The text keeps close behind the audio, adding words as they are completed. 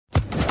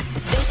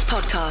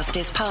podcast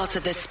is part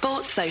of the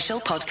Sports Social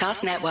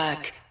Podcast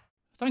Network.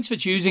 Thanks for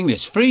choosing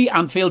this free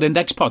Anfield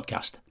Index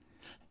podcast.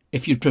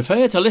 If you'd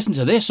prefer to listen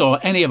to this or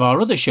any of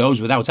our other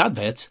shows without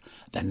adverts,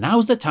 then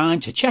now's the time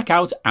to check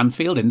out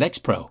Anfield Index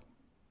Pro.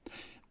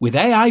 With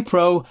AI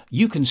Pro,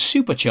 you can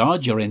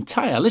supercharge your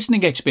entire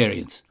listening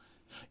experience.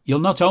 You'll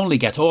not only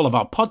get all of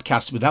our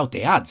podcasts without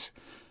the ads,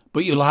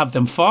 but you'll have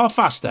them far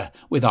faster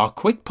with our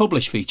Quick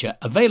Publish feature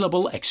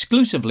available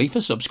exclusively for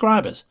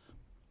subscribers.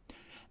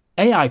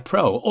 AI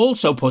Pro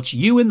also puts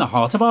you in the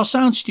heart of our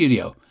sound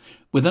studio,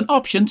 with an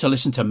option to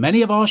listen to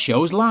many of our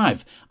shows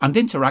live and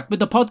interact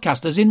with the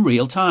podcasters in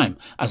real time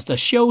as the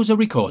shows are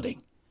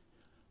recording.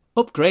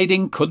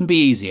 Upgrading couldn't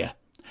be easier.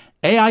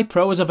 AI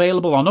Pro is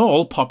available on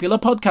all popular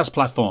podcast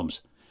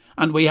platforms,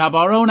 and we have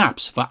our own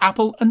apps for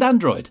Apple and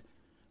Android.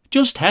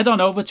 Just head on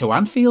over to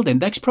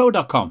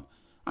AnfieldIndexPro.com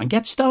and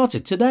get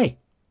started today.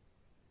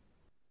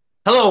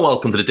 Hello and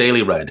welcome to the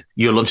Daily Red,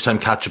 your lunchtime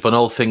catch-up on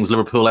all things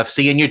Liverpool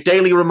FC and your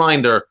daily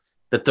reminder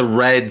that the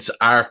Reds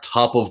are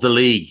top of the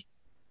league.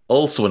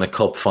 Also in a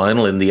cup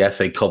final in the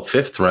FA Cup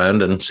 5th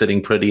round and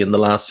sitting pretty in the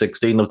last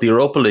 16 of the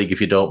Europa League,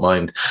 if you don't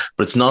mind.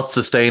 But it's not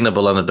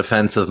sustainable and a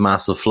defensive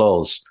massive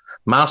flaws.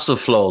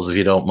 Massive flaws, if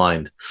you don't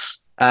mind.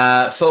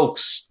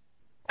 Folks,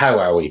 how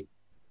are we?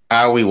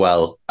 Are we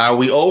well? Are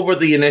we over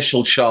the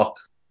initial shock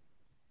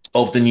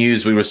of the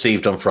news we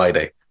received on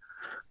Friday?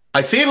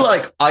 I feel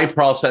like I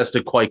processed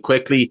it quite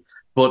quickly,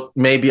 but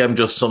maybe I'm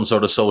just some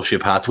sort of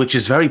sociopath, which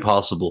is very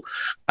possible.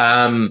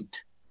 By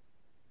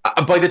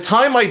the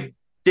time I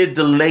did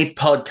the late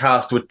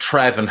podcast with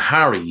Trev and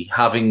Harry,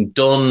 having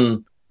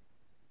done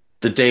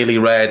the Daily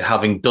Red,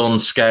 having done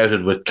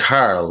Scouted with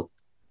Carl,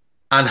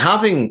 and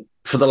having,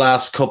 for the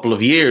last couple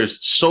of years,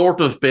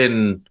 sort of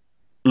been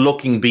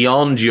looking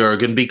beyond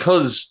Jurgen,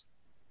 because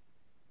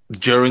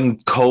during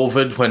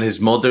COVID, when his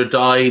mother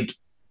died,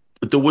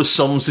 there was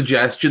some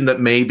suggestion that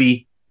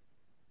maybe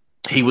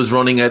he was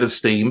running out of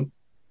steam.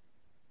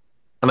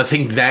 And I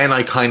think then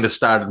I kind of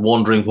started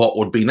wondering what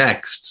would be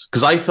next,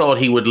 because I thought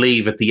he would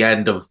leave at the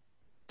end of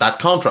that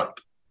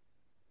contract,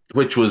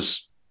 which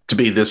was to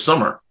be this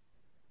summer.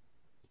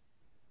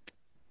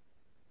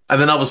 And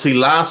then obviously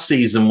last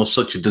season was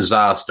such a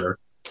disaster.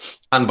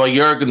 And by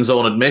Jurgen's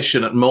own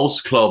admission, at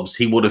most clubs,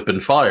 he would have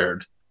been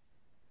fired.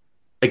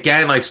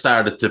 Again, I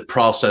started to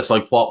process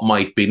like what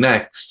might be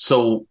next.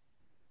 So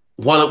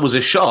while it was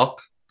a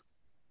shock,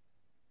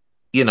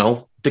 you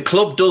know, the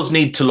club does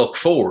need to look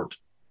forward.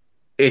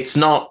 It's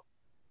not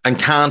and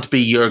can't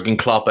be Jurgen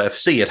Klopp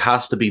FC. It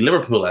has to be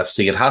Liverpool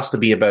FC. It has to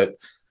be about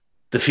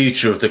the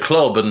future of the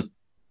club. And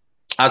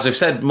as I've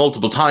said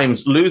multiple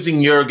times,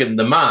 losing Jurgen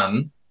the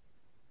man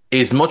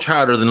is much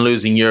harder than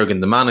losing Jurgen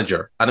the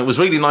manager. And it was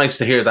really nice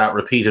to hear that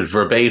repeated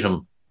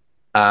verbatim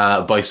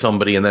by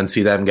somebody and then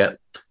see them get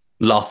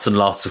lots and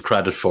lots of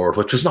credit for it,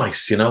 which was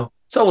nice, you know.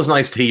 It's always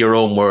nice to hear your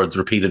own words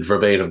repeated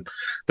verbatim.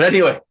 But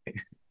anyway,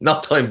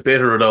 not that I'm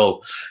bitter at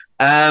all.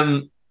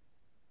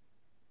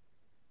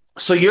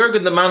 So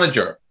Jurgen the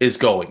manager is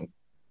going,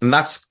 and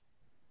that's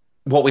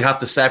what we have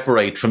to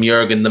separate from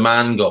Jurgen the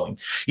man going.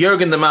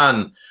 Jurgen the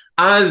man,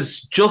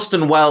 as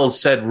Justin Wells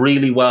said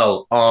really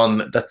well on,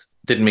 that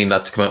didn't mean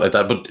that to come out like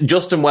that, but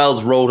Justin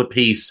Wells wrote a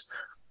piece,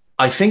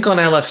 I think on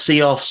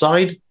LFC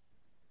Offside.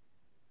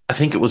 I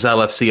think it was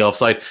LFC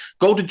Offside.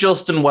 Go to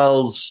Justin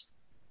Wells'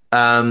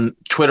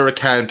 Twitter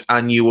account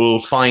and you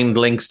will find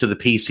links to the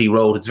piece he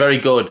wrote. It's very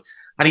good.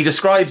 And he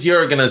describes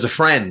Jurgen as a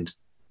friend.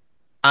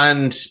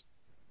 And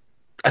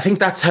I think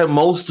that's how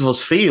most of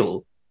us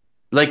feel.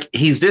 Like,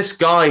 he's this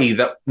guy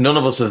that none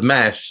of us have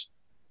met,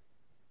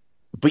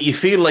 but you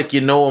feel like you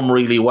know him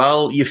really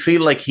well. You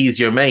feel like he's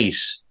your mate.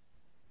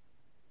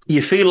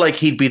 You feel like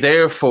he'd be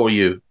there for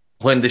you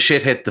when the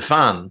shit hit the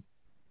fan.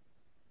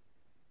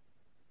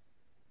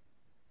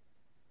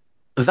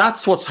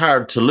 That's what's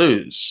hard to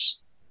lose.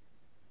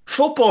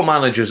 Football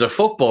managers are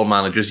football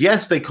managers.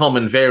 Yes, they come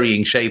in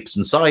varying shapes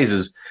and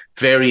sizes,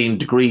 varying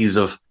degrees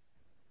of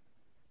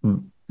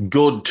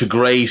good to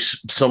great,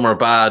 some are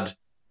bad.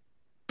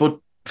 But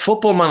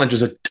football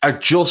managers are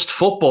just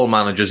football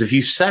managers. If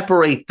you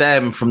separate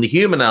them from the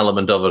human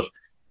element of it,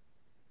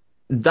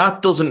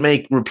 that doesn't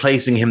make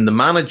replacing him the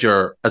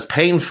manager as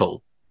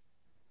painful.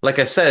 Like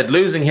I said,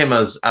 losing him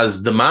as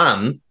the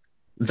man,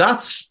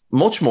 that's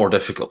much more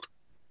difficult.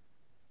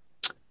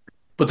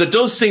 But there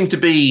does seem to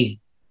be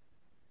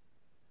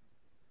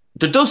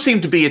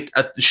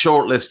a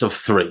short list of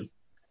three.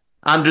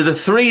 And the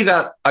three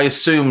that I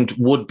assumed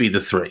would be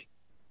the three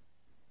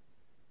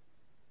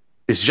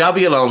is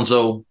Xabi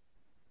Alonso,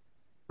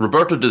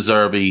 Roberto De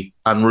Zerbi,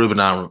 and Ruben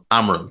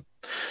Amorim.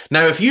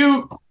 Now, if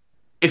you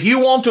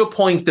want to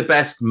appoint the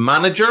best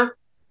manager,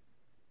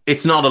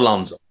 it's not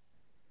Alonso.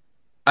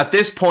 At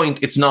this point,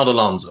 it's not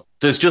Alonso.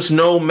 There's just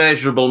no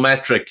measurable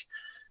metric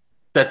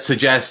that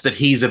suggests that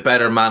he's a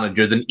better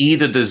manager than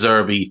either De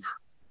Zerbi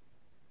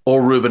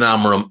or Ruben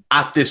Amorim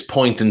at this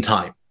point in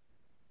time.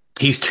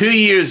 He's 2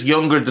 years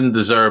younger than De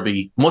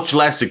Zerbi, much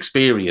less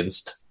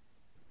experienced,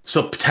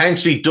 so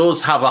potentially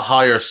does have a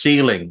higher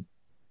ceiling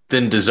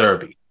than De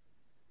Zerbi.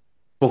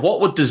 But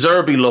what would De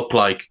Zerbi look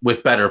like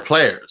with better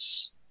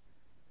players?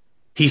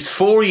 He's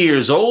 4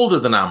 years older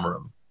than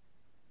Amorim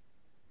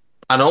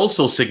and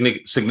also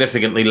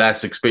significantly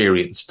less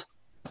experienced.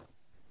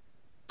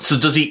 So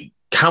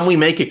can we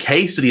make a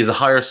case that he has a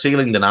higher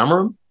ceiling than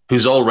Amorim,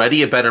 who's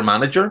already a better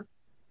manager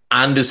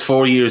and is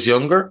 4 years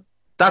younger?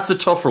 That's a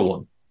tougher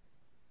one.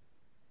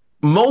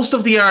 Most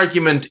of the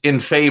argument in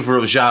favour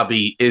of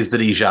Xabi is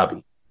that he's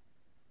Xabi.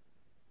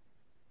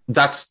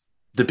 That's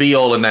the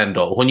be-all and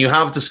end-all. When you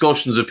have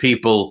discussions with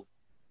people,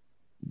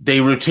 they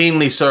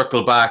routinely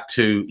circle back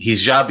to,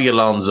 he's Xabi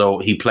Alonso,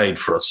 he played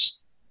for us.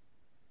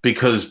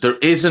 Because there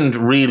isn't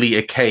really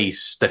a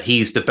case that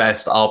he's the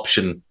best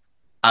option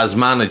as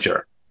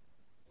manager.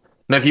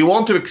 Now, if you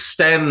want to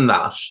extend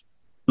that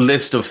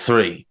list of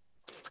three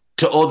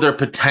to other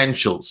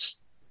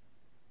potentials,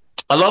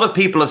 a lot of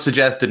people have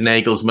suggested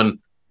Nagelsmann.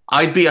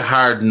 I'd be a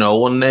hard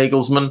no on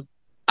Nagelsmann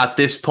at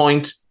this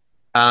point.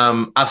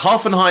 At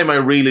Hoffenheim, I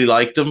really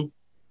liked him.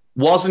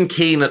 Wasn't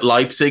keen at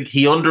Leipzig.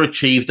 He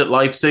underachieved at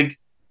Leipzig.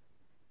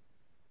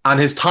 And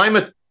his time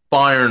at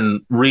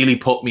Bayern really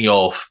put me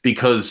off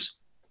because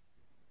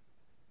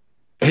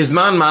his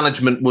man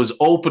management was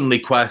openly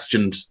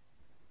questioned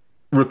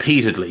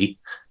repeatedly.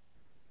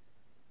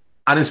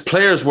 And his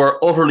players were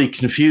utterly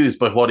confused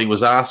by what he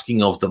was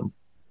asking of them.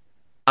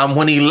 And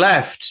when he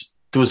left,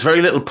 there was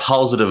very little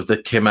positive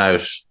that came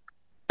out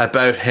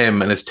about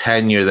him and his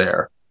tenure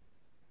there.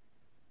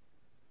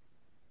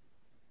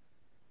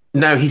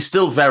 Now, he's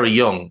still very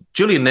young.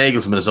 Julian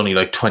Nagelsmann is only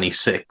like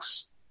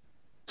 26.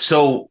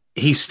 So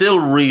he's still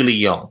really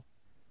young.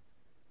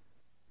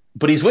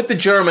 But he's with the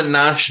German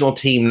national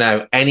team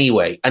now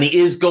anyway, and he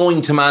is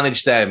going to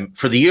manage them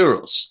for the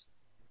Euros.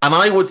 And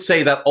I would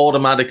say that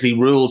automatically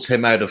rules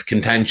him out of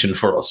contention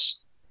for us.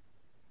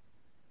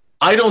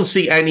 I don't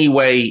see any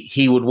way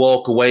he would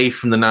walk away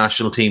from the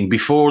national team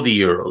before the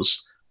Euros.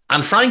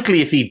 And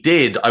frankly, if he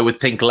did, I would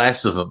think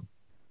less of him.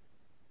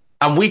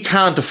 And we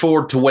can't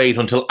afford to wait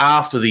until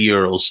after the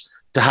Euros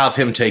to have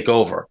him take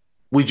over.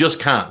 We just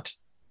can't.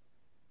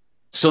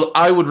 So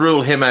I would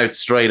rule him out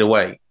straight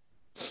away.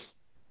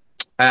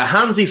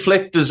 Hansi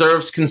Flick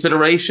deserves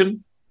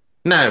consideration.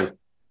 Now,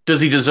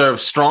 does he deserve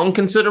strong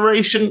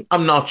consideration?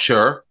 I'm not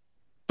sure.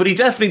 But he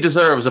definitely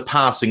deserves a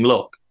passing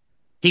look.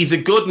 He's a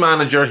good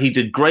manager. He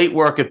did great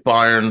work at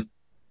Bayern.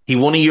 He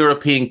won a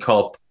European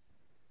Cup.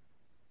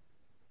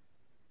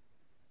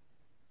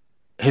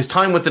 His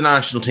time with the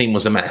national team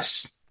was a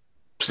mess.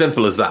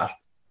 Simple as that.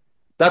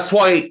 That's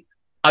why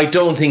I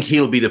don't think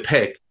he'll be the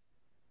pick.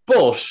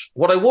 But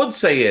what I would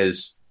say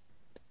is,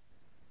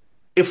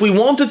 if we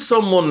wanted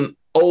someone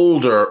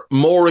older,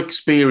 more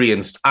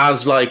experienced,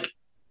 as like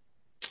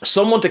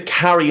someone to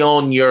carry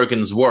on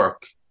Jurgen's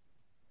work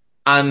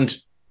and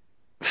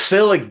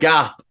fill a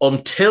gap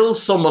until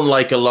someone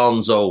like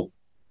Alonso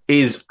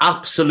is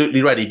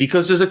absolutely ready,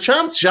 because there's a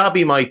chance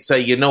Xabi might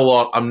say, you know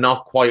what, I'm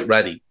not quite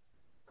ready.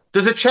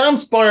 There's a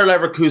chance Bayer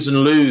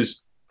Leverkusen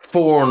lose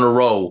 4 in a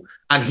row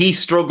and he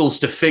struggles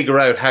to figure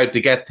out how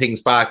to get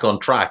things back on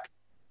track.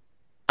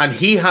 And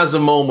he has a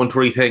moment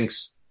where he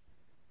thinks,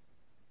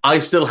 I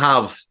still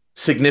have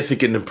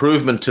significant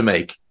improvement to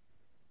make.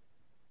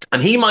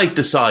 And he might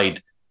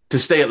decide to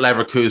stay at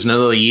Leverkusen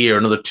another year,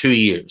 another 2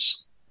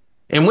 years.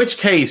 In which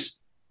case,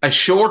 a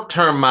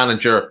short-term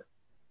manager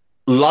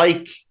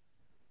like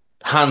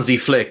Hansi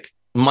Flick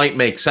might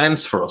make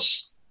sense for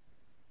us.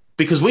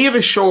 Because we have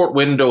a short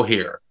window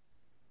here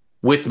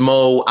with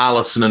Mo,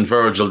 Alisson and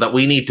Virgil that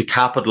we need to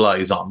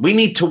capitalise on. We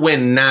need to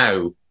win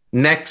now,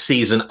 next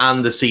season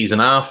and the season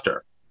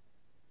after.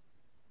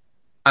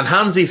 And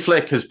Hansi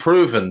Flick has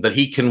proven that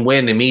he can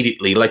win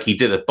immediately like he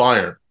did at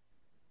Bayern.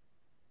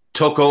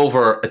 Took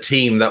over a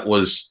team that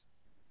was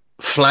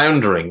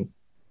floundering,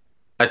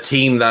 a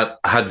team that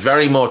had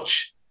very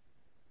much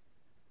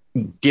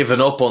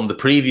given up on the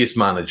previous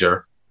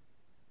manager,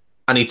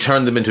 and he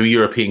turned them into a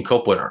European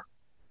Cup winner.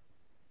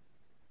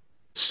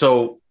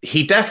 So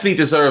he definitely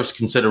deserves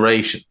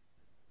consideration.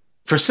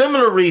 For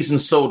similar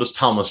reasons, so does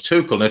Thomas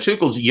Tuchel. Now,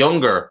 Tuchel's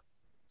younger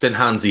than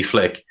Hansi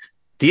Flick.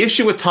 The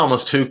issue with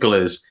Thomas Tuchel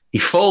is he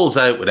falls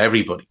out with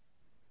everybody.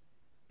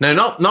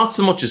 Now, not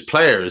so much as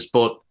players,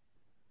 but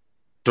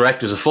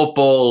directors of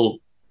football,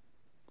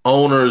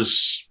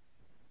 owners,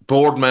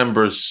 board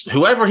members,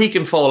 whoever he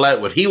can fall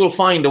out with, he will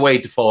find a way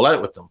to fall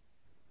out with them.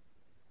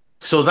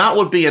 So that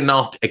would be a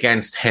knock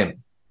against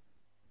him.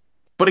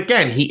 But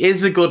again, he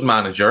is a good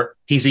manager.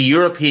 He's a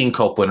European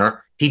Cup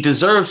winner. He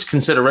deserves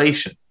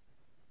consideration.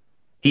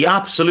 He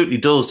absolutely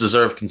does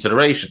deserve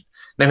consideration.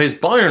 Now, his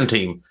Bayern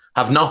team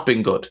have not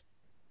been good.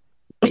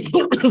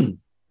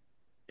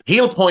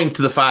 He'll point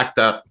to the fact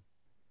that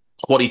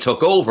what he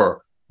took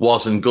over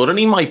wasn't good, and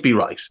he might be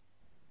right.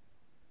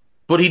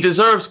 But he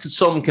deserves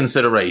some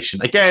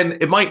consideration. Again,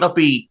 it might not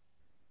be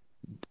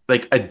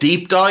like a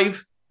deep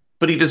dive,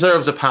 but he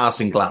deserves a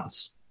passing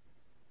glance.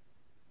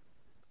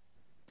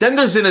 Then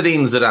there's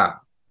Zinedine Zidane.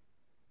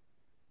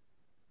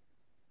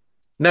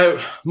 Now,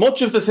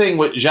 much of the thing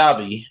with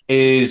Xabi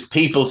is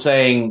people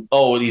saying,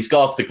 oh, he's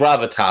got the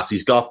gravitas,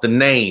 he's got the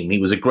name, he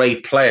was a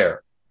great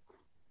player.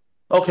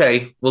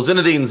 Okay, well,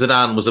 Zinedine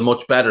Zidane was a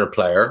much better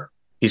player.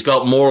 He's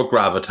got more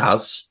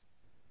gravitas.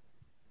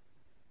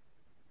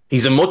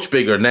 He's a much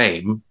bigger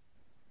name.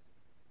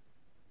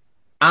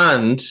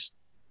 And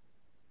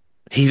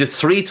he's a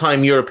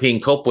 3-time European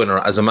Cup winner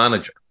as a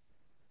manager.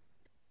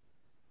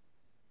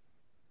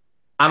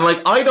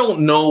 And, I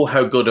don't know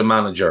how good a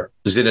manager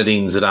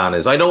Zinedine Zidane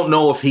is. I don't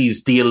know if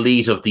he's the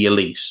elite of the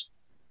elite.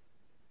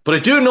 But I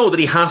do know that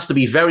he has to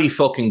be very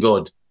fucking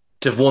good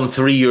to have won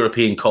 3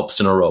 European Cups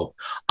in a row.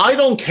 I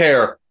don't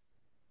care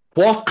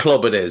what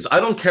club it is. I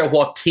don't care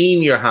what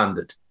team you're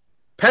handed.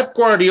 Pep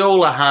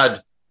Guardiola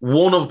had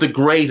one of the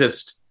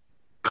greatest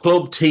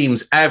club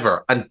teams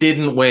ever and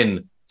didn't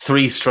win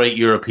 3 straight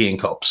European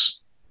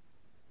Cups.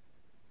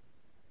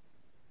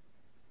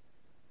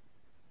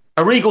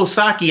 Arrigo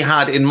Sacchi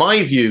had, in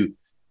my view,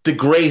 the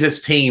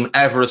greatest team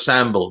ever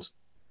assembled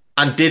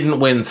and didn't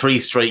win 3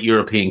 straight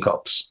European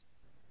Cups.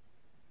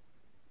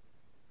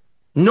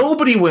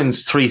 Nobody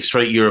wins 3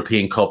 straight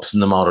European Cups in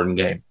the modern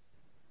game.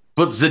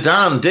 But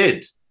Zidane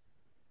did.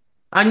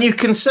 And you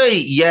can say,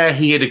 yeah,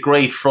 he had a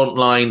great front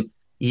line.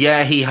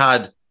 Yeah, he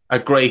had a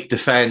great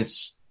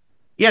defence.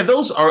 Yeah,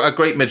 those are a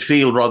great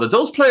midfield, rather.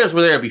 Those players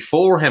were there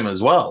before him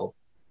as well.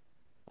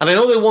 And I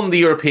know they won the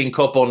European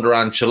Cup under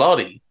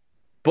Ancelotti,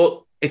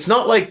 but it's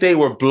not like they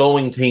were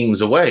blowing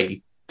teams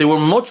away. They were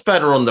much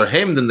better under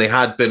him than they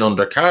had been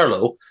under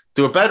Carlo.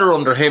 They were better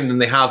under him than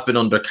they have been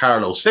under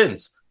Carlo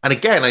since. And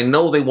again, I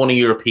know they won a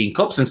European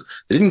Cup since.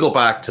 They didn't go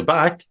back to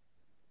back.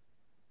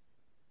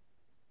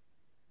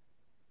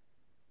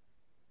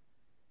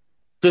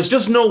 There's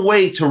just no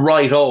way to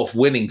write off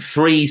winning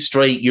 3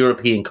 straight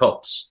European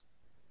Cups.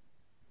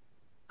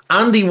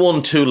 And he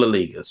won 2 La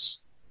Ligas.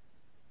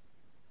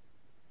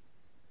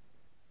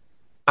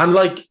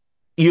 And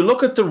you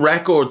look at the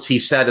records he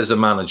set as a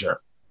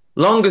manager.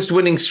 Longest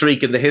winning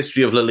streak in the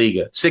history of La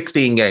Liga,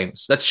 16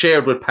 games. That's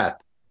shared with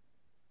Pep.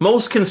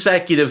 Most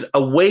consecutive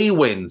away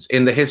wins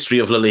in the history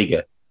of La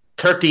Liga,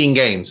 13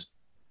 games.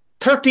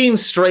 13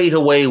 straight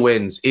away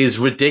wins is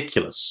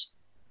ridiculous.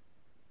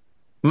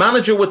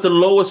 Manager with the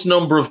lowest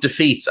number of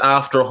defeats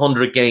after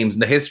 100 games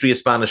in the history of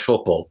Spanish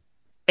football.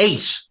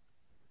 8.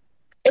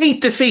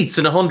 8 defeats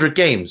in 100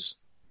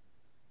 games.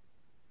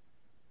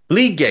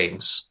 League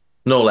games,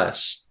 no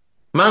less.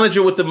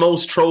 Manager with the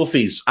most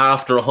trophies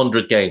after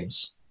 100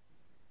 games.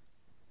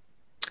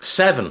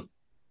 7.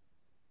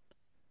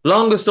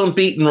 Longest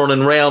unbeaten run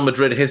in Real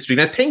Madrid history.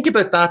 Now think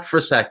about that for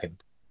a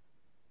second.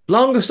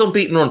 Longest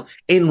unbeaten run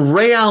in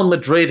Real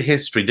Madrid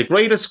history, the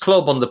greatest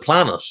club on the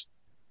planet,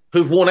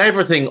 who've won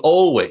everything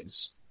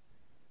always.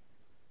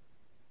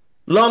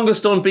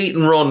 Longest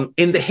unbeaten run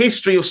in the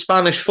history of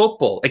Spanish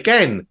football.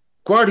 Again,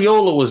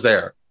 Guardiola was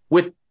there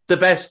with the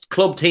best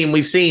club team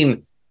we've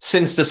seen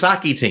since the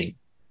Sacchi team.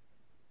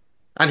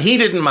 And he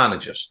didn't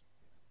manage it.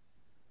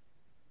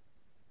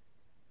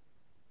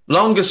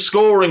 Longest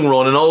scoring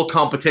run in all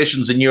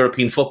competitions in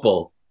European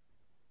football.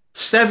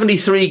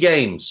 73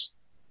 games.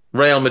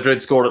 Real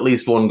Madrid scored at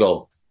least 1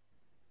 goal.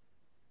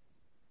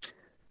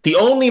 The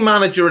only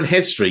manager in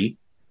history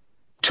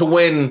to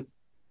win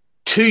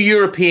 2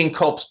 European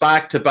Cups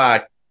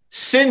back-to-back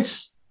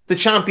since the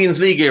Champions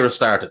League era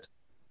started.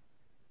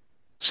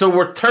 So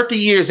we're 30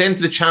 years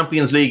into the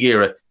Champions League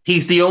era.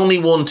 He's the only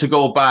one to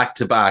go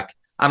back-to-back.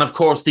 And, of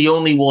course, the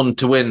only one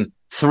to win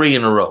 3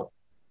 in a row.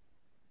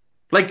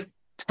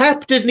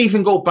 Pep didn't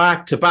even go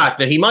back-to-back.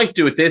 Now, he might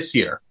do it this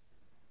year.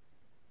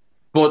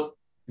 But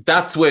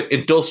that's with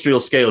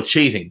industrial scale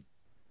cheating.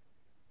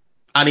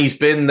 And he's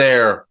been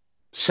there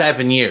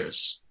 7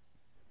 years.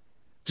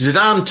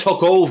 Zidane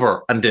took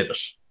over and did it.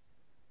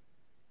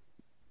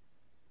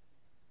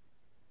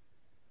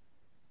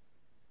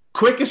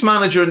 Quickest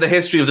manager in the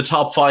history of the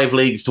top 5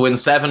 leagues to win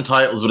 7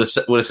 titles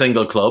with a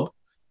single club.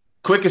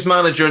 Quickest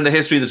manager in the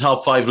history of the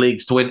top 5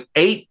 leagues to win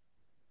 8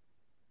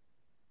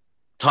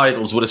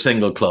 titles with a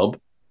single club.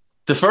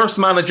 The first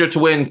manager to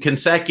win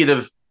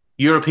consecutive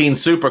European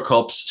Super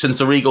Cups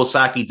since Arrigo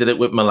Sacchi did it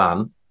with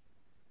Milan.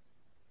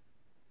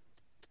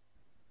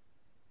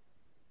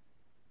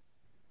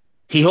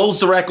 He holds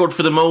the record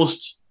for the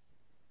most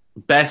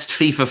best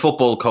FIFA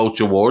football coach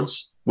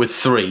awards with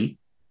 3.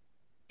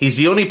 He's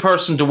the only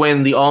person to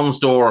win the Ons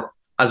d'Or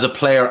as a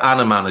player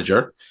and a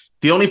manager.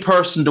 The only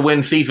person to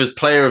win FIFA's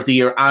Player of the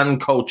Year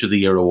and Coach of the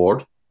Year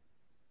award.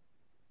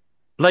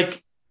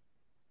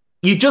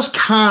 You just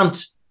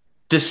can't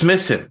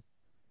dismiss him.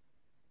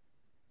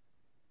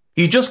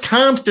 You just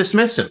can't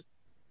dismiss him.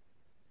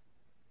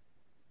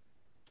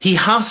 He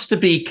has to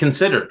be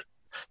considered.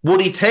 Would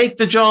he take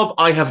the job?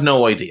 I have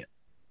no idea.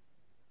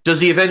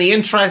 Does he have any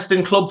interest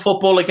in club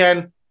football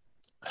again?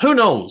 Who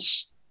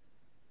knows?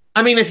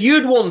 I mean, if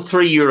you'd won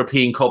 3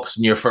 European Cups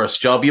in your first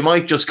job, you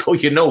might just go,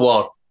 you know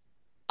what?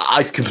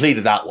 I've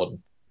completed that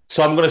one.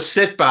 So I'm going to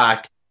sit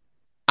back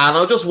and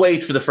I'll just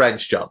wait for the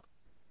French job.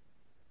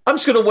 I'm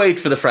just going to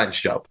wait for the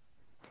French job.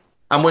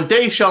 And when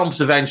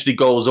Deschamps eventually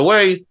goes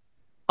away,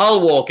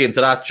 I'll walk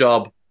into that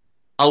job,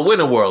 I'll win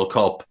a World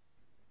Cup,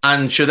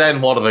 and sure, then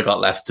what have I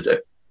got left to do?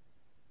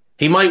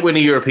 He might win a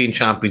European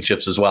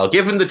Championships as well.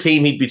 Given the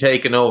team he'd be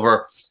taking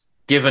over,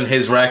 given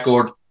his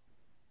record,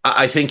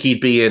 I think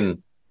he'd be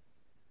in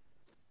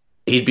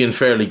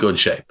fairly good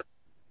shape.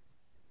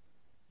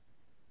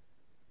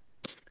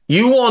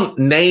 You want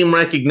name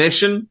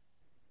recognition?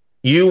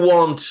 You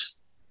want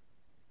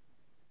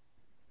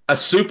a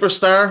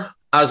superstar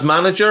as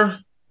manager?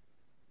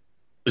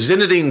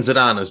 Zinedine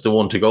Zidane is the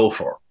one to go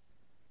for.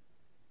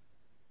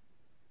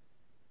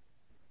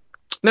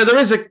 Now, there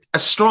is a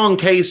strong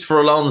case for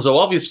Alonso,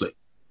 obviously.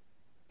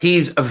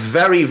 He's a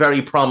very,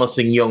 very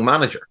promising young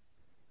manager.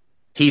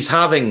 He's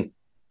having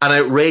an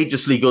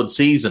outrageously good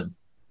season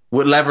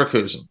with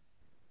Leverkusen.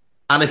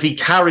 And if he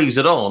carries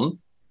it on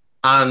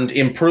and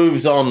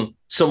improves on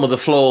some of the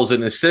flaws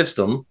in his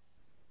system,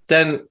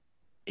 then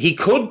he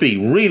could be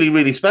really,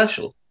 really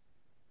special.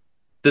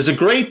 There's a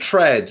great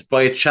thread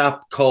by a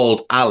chap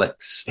called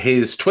Alex.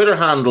 His Twitter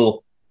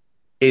handle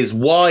is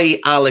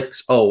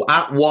YAlexO,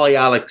 at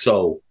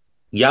YAlexO.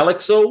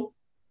 Yalexo?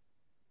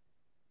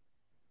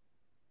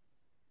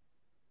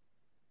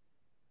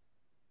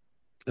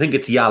 I think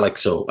it's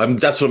Yalexo.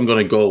 That's what I'm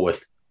going to go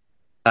with.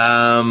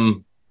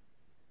 Yalexo_.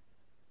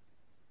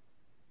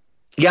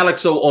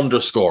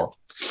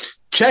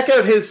 Check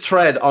out his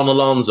thread on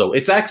Alonso.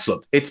 It's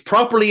excellent. It's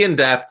properly in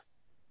depth.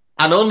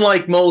 And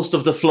unlike most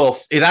of the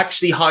fluff, it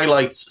actually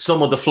highlights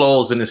some of the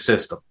flaws in his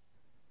system.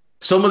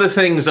 Some of the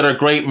things that are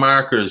great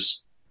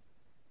markers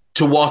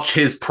to watch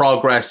his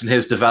progress and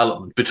his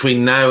development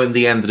between now and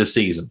the end of the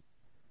season.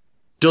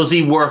 Does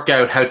he work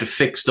out how to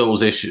fix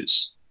those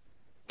issues?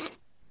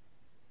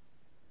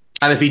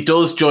 And if he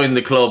does join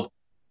the club,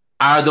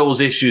 are those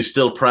issues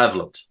still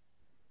prevalent?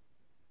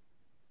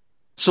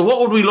 So what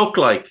would we look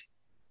like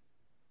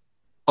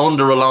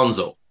under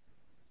Alonso?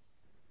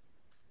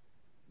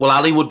 Well,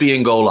 Ali would be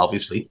in goal,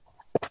 obviously.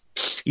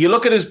 You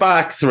look at his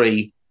back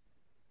three,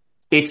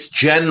 it's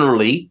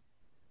generally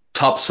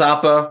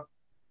Tapsoba,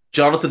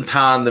 Jonathan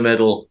Tah in the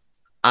middle,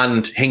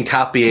 and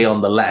Hincapié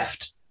on the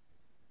left.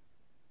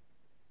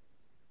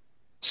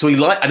 So he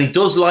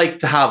does like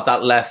to have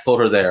that left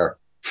footer there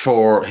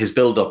for his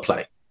build-up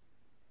play.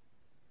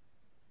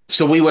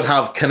 So we would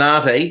have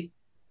Konate,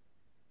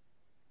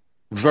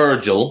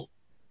 Virgil.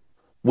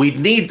 We'd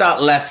need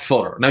that left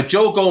footer. Now,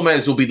 Joe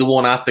Gomez will be the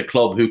one at the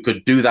club who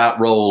could do that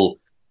role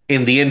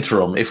in the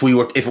interim if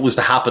it was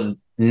to happen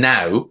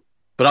now,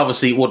 but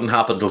obviously it wouldn't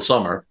happen till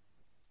summer.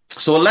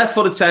 So a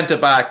left-footed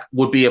centre-back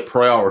would be a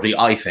priority,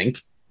 I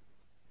think.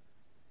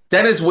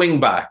 Then his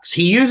wing-backs.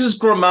 He uses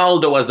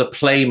Grimaldo as a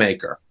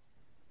playmaker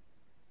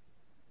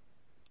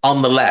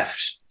on the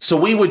left. So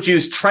we would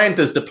use Trent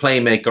as the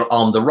playmaker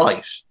on the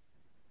right.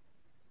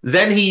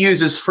 Then he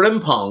uses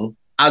Frimpong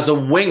as a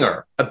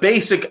winger, a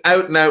basic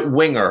out-and-out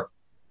winger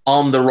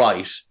on the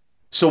right.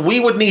 So we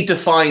would need to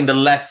find a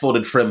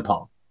left-footed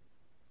Frimpong.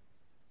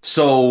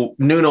 So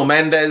Nuno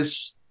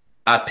Mendes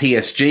at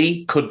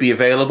PSG could be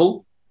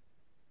available.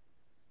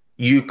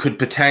 You could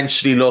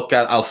potentially look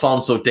at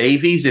Alphonso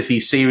Davies if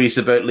he's serious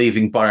about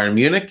leaving Bayern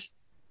Munich.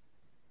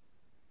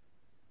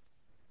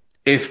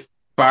 If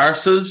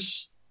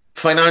Barca's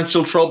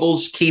financial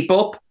troubles keep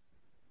up,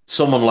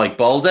 someone like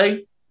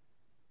Balde.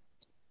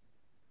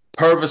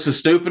 Pervis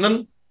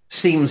Estupiñán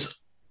seems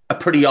a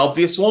pretty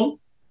obvious one.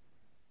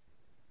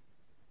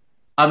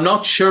 I'm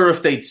not sure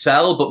if they'd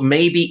sell, but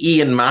maybe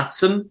Ian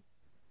Maatsen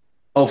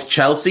of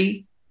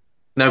Chelsea.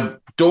 Now,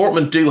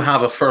 Dortmund do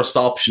have a first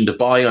option to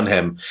buy on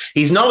him.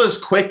 He's not as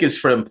quick as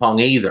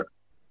Frimpong either,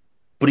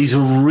 but he's a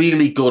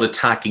really good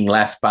attacking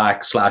left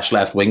back /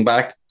 left wing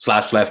back /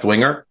 left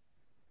winger.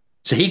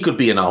 So he could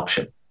be an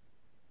option.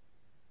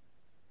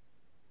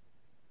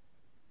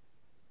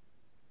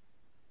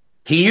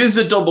 He is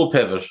a double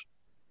pivot.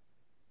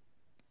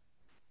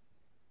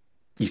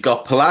 He's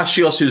got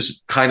Palacios,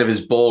 who's kind of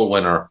his ball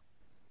winner,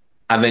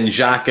 and then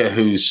Xhaka,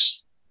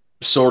 who's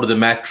sort of the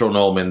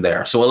metronome in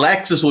there. So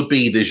Alexis would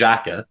be the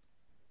Xhaka.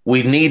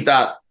 We need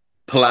that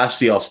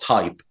Palacios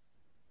type.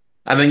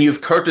 And then you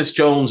have Curtis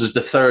Jones as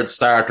the third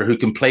starter who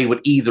can play with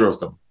either of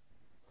them.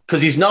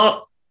 Because it's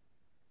not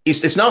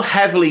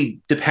heavily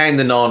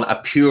dependent on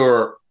a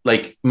pure,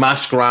 like,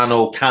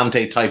 Mascherano,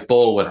 Kante type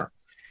ball winner.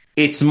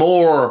 It's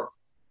more,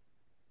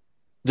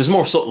 there's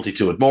more subtlety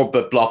to it, more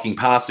about blocking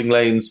passing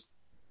lanes,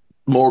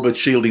 more about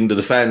shielding the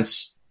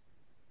defence.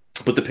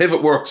 But the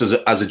pivot works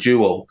as a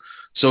duo.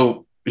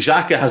 So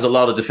Xhaka has a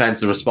lot of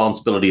defensive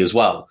responsibility as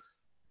well.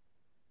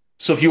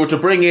 So if you were to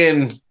bring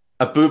in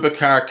a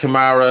Boubacar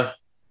Kamara,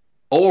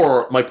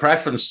 or my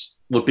preference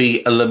would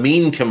be a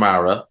Lamine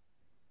Kamara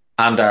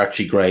and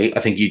Archie Gray, I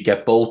think you'd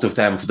get both of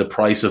them for the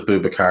price of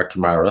Boubacar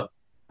Kamara.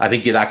 I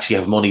think you'd actually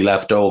have money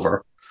left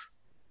over.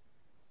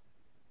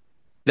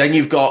 Then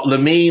you've got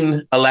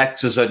Lamine,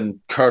 Alexis and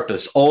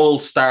Curtis, all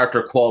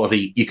starter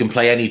quality. You can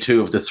play any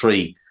two of the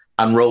three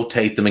and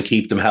rotate them and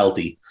keep them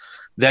healthy.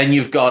 Then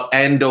you've got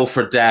Endo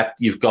for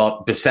depth. You've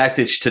got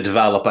Bajcetic to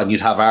develop, and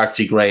you'd have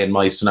Archie Gray in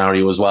my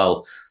scenario as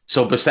well.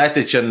 So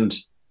Bajcetic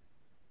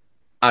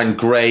and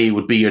Gray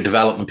would be your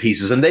development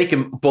pieces, and they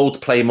can both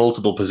play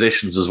multiple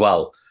positions as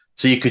well.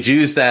 So you could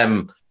use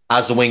them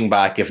as a wing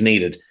back if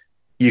needed.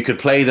 you could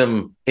play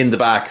them in the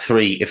back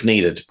three if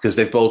needed, because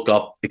they've both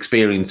got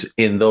experience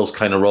in those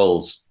kind of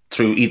roles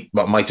through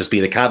what might just be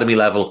an academy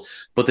level,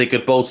 but they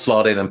could both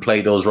slot in and play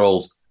those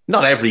roles.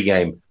 Not every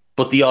game,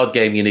 but the odd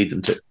game you need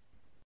them to.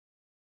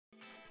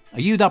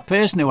 Are you that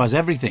person who has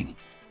everything?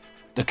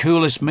 The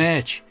coolest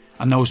merch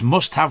and those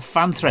must-have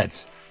fan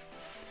threads?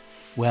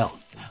 Well,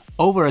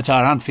 over at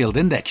our Anfield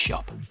Index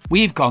shop,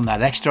 we've gone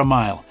that extra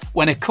mile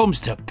when it comes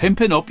to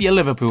pimping up your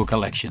Liverpool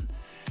collection.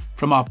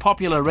 From our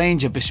popular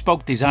range of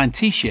bespoke design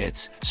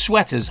t-shirts,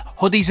 sweaters,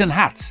 hoodies and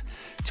hats,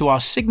 to our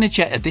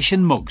signature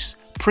edition mugs,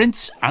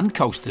 prints and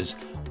coasters,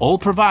 all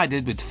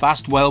provided with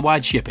fast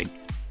worldwide shipping.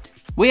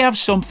 We have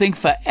something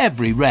for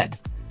every red.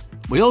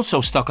 We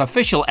also stock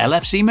official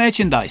LFC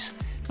merchandise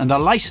and are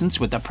licensed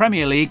with the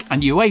Premier League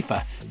and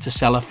UEFA to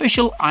sell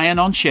official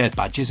iron-on shirt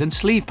badges and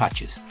sleeve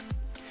patches.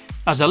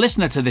 As a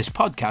listener to this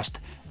podcast,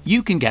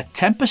 you can get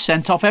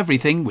 10% off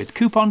everything with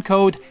coupon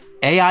code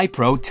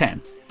AIPRO10.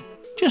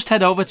 Just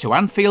head over to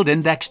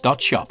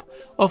AnfieldIndex.shop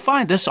or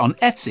find us on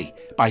Etsy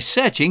by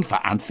searching for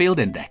Anfield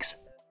Index.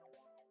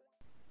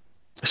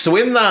 So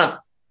in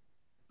that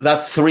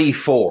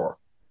 3-4,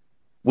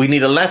 we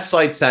need a left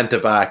side centre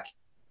back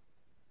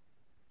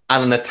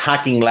and an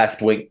attacking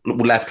left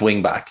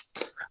wing back.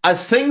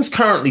 As things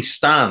currently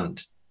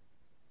stand,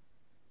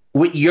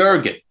 with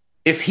Jurgen,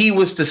 if he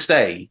was to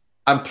stay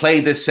and play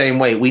this same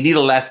way, we need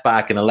a left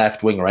back and a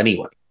left winger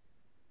anyway.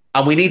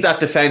 And we need that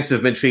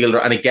defensive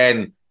midfielder. And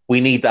again, we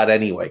need that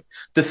anyway.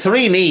 The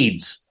three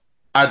needs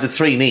are the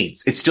three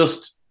needs. It's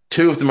just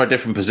two of them are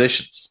different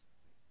positions.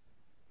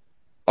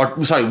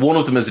 Or, sorry, one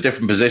of them is a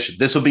different position.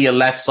 This will be a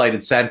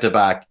left-sided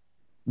centre-back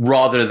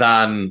rather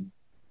than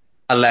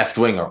a left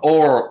winger,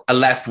 or a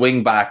left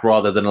wing back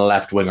rather than a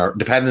left winger,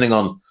 depending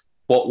on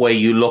what way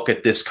you look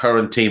at this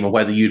current team and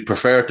whether you'd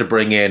prefer to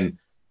bring in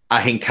a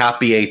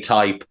Hincapié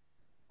type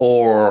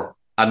or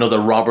another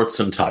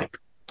Robertson type.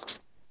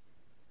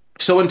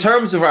 So in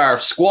terms of our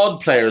squad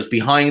players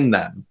behind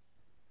them,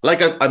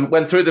 like I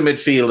went through the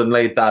midfield and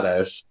laid that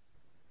out,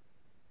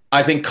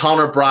 I think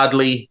Connor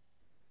Bradley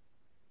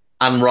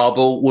and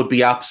Robbo would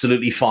be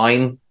absolutely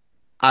fine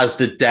as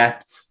the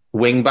depth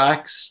wing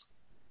backs.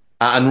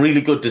 And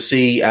really good to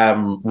see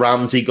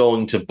Ramsey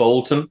going to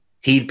Bolton.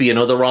 He'd be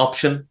another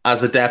option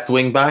as a depth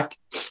wing back.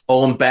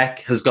 Owen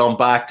Beck has gone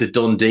back to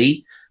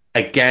Dundee.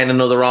 Again,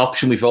 another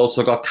option. We've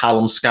also got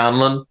Callum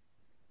Scanlon.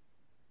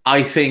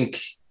 I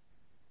think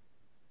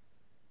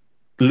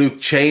Luke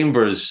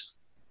Chambers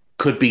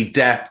could be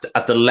depth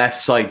at the left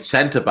side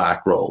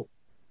centre-back role.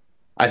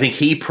 I think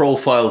he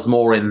profiles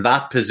more in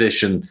that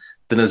position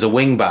than as a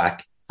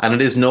wing-back, and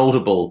it is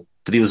notable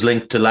that he was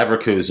linked to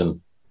Leverkusen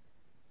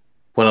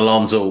when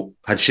Alonso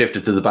had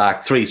shifted to the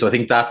back three. So I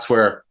think that's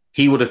where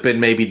he would have been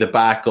maybe the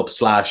backup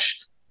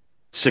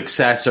 /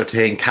 successor to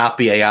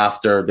Hincapié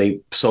after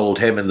they sold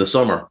him in the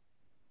summer.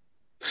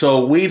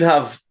 So we'd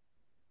have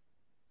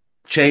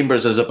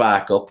Chambers as a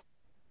backup.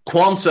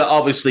 Quansah,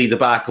 obviously, the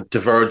backup to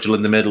Virgil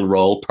in the middle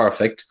role.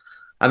 Perfect.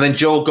 And then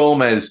Joe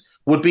Gomez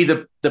would be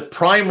the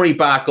primary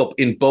backup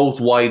in both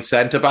wide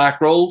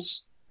centre-back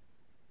roles.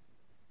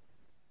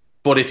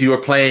 But if you were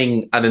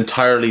playing an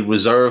entirely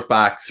reserve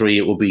back three,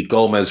 it would be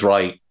Gomez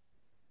right,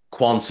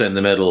 Quansah in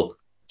the middle,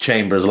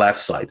 Chambers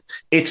left side.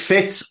 It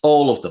fits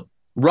all of them.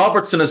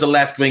 Robertson as a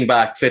left wing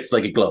back fits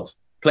like a glove.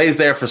 Plays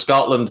there for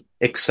Scotland,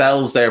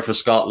 excels there for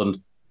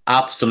Scotland.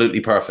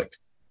 Absolutely perfect.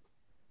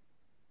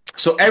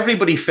 So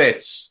everybody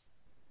fits.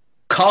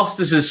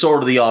 Costas is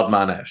sort of the odd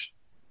man out.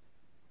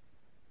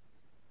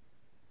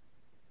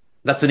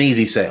 That's an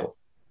easy sale.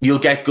 You'll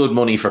get good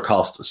money for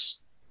Costas.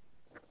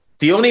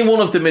 The only one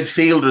of the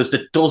midfielders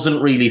that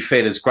doesn't really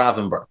fit is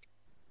Gravenberch.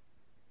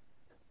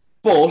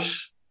 But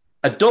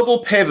a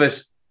double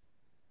pivot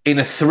in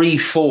a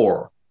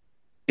 3-4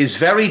 is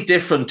very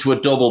different to a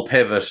double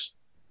pivot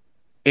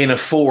in a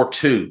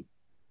 4-2.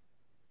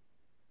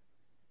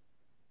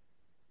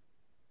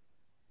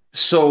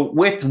 So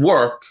with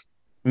work,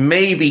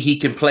 maybe he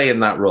can play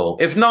in that role.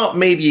 If not,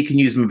 maybe you can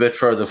use him a bit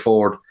further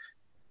forward.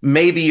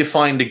 Maybe you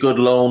find a good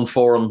loan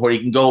for him where he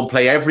can go and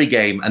play every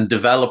game and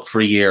develop for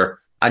a year,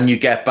 and you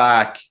get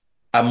back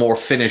a more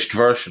finished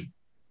version.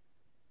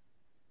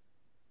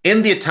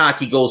 In the attack,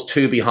 he goes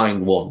 2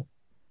 behind 1.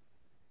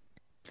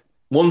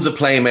 One's a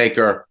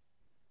playmaker.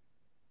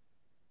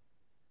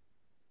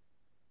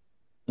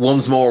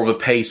 One's more of a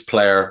pace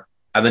player.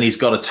 And then he's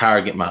got a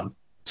target man.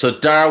 So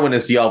Darwin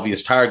is the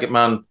obvious target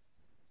man.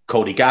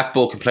 Cody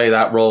Gakpo can play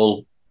that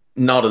role.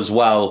 Not as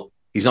well.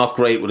 He's not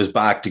great with his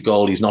back to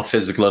goal. He's not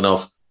physical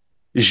enough.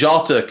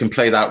 Jota can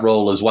play that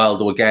role as well,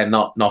 though again,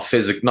 not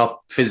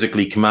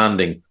physically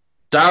commanding.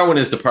 Darwin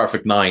is the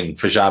perfect 9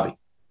 for Xabi.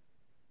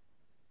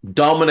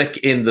 Dominic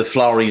in the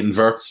Florian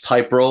Wirtz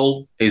type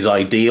role is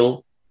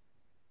ideal.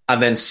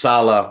 And then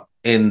Salah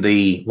in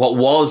what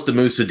was the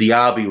Moussa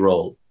Diaby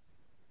role.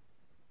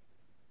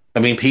 I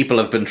mean, people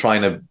have been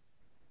trying to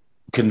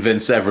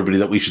convince everybody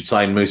that we should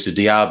sign Moussa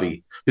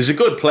Diaby, who's a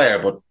good player,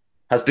 but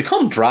has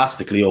become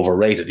drastically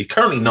overrated. He's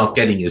currently not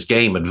getting his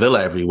game at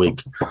Villa every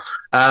week.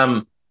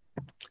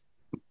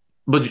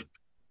 But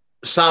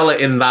Salah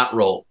in that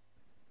role.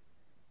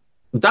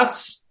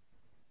 That's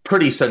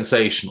pretty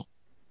sensational.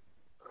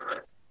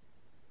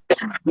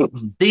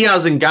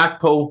 Diaz and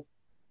Gakpo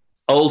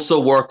also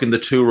work in the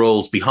two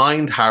roles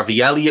behind.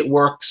 Harvey Elliott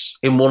works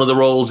in one of the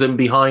roles in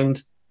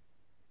behind.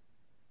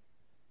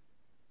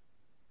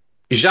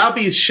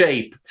 Xabi's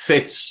shape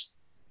fits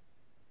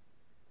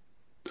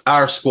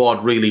our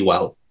squad really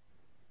well.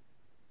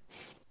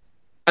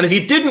 And if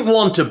you didn't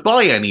want to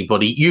buy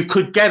anybody, you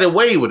could get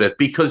away with it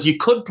because you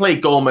could play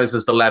Gomez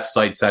as the left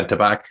side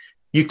centre-back.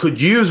 You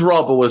could use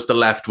Robbo as the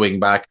left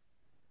wing-back.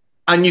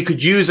 And you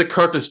could use a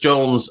Curtis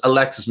Jones,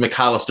 Alexis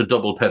McAllister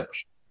double pivot.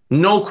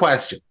 No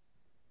question.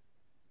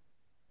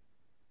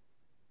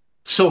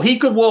 So he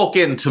could walk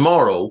in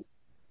tomorrow,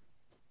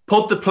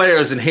 put the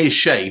players in his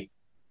shape,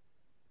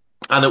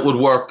 and it would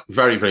work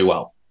very, very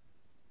well.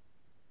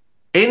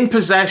 In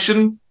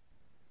possession,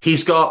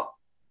 he's got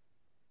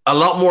a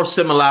lot more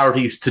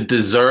similarities to De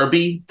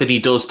Zerbi than he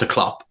does to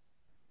Klopp.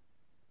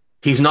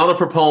 He's not a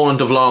proponent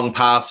of long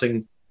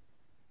passing.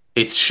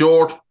 It's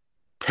short,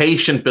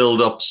 patient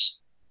build-ups,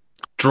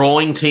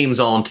 drawing teams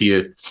onto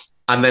you,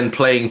 and then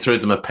playing through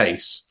them at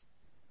pace.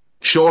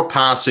 Short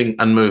passing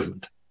and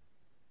movement.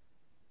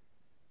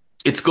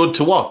 It's good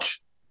to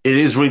watch. It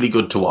is really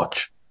good to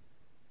watch.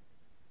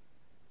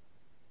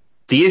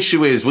 The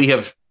issue is we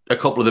have a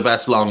couple of the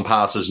best long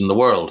passers in the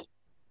world.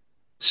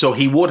 So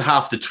he would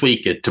have to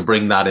tweak it to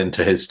bring that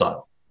into his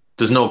style.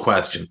 There's no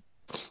question.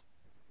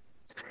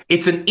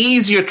 It's an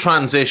easier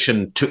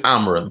transition to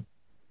Amorim.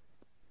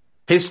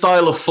 His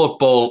style of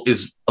football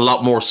is a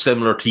lot more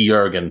similar to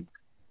Jurgen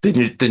than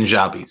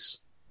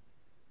Xabi's.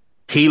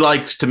 He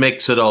likes to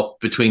mix it up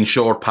between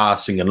short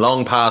passing and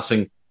long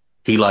passing.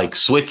 He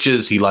likes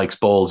switches. He likes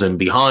balls in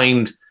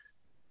behind.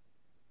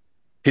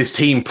 His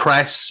team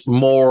press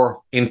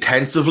more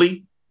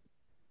intensively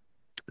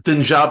than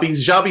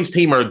Xabi's. Xabi's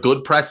team are a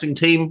good pressing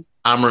team.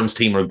 Amorim's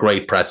team are a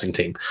great pressing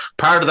team.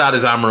 Part of that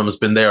is Amorim has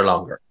been there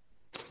longer.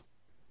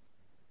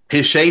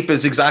 His shape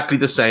is exactly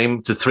the same.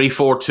 It's a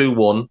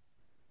 3-4-2-1.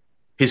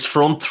 His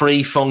front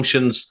three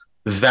functions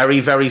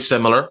very, very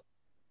similar.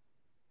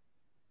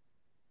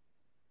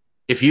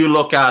 If you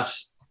look at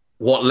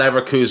what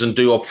Leverkusen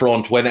do up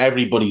front when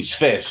everybody's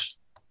fit,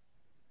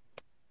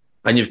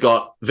 and you've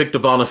got Victor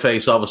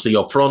Boniface obviously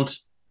up front,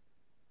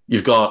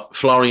 you've got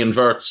Florian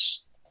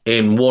Wirtz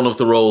in one of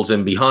the roles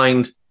in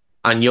behind,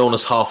 and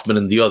Jonas Hoffmann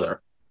in the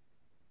other.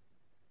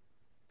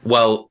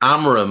 Well,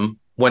 Amorim,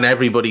 when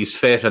everybody's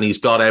fit and he's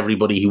got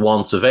everybody he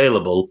wants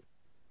available,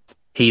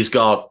 he's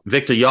got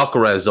Victor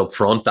Gyökeres up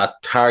front,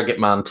 that target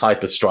man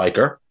type of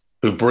striker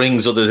who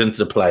brings others into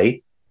the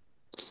play.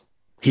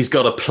 He's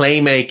got a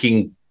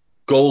playmaking,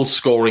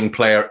 goal-scoring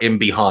player in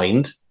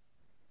behind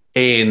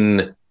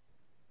in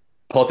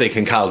Pote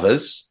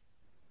Goncalves.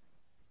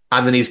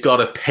 And then he's got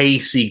a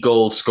pacey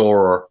goal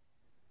scorer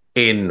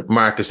in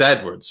Marcus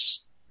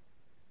Edwards.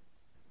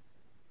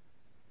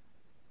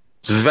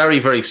 It's a very,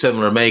 very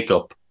similar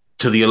makeup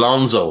to the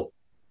Alonso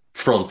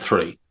front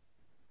three.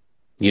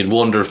 You'd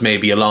wonder if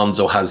maybe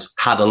Alonso has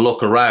had a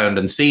look around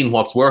and seen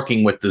what's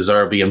working with De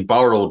Zerbi and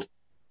borrowed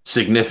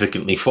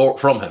significantly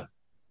from him.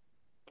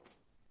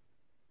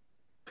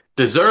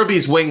 De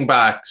Zerbi's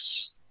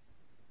wing-backs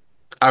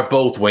are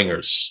both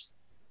wingers.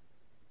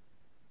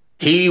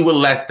 He will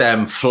let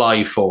them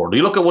fly forward.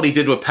 You look at what he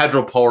did with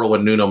Pedro Porro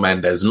and Nuno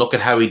Mendes and look at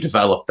how he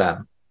developed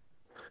them.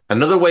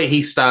 Another way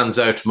he stands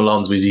out from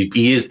Alonso is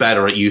he is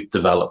better at youth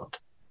development.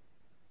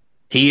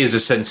 He is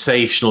a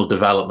sensational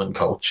development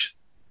coach.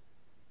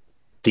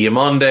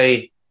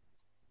 Diamonde,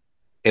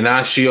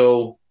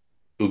 Inacio,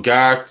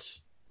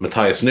 Ugarte,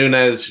 Matheus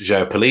Nunes,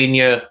 João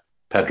Palhinha,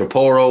 Pedro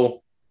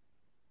Porro,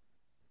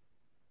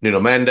 Nuno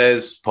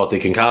Mendes, Pote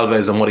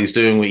Goncalves, and what he's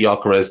doing with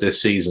Gyökeres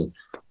this season.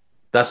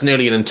 That's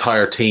nearly an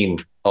entire team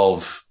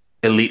of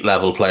elite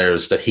level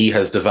players that he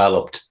has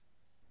developed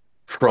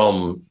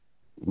from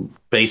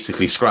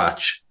basically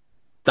scratch.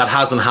 That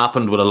hasn't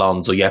happened with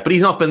Alonso yet, but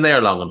he's not been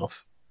there long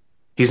enough.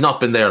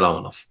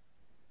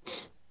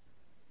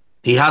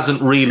 He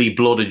hasn't really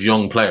blooded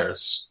young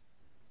players.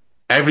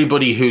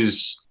 Everybody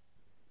who's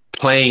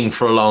playing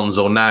for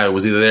Alonso now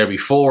was either there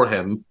before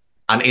him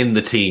and in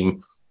the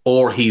team,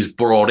 or he's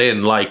brought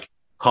in like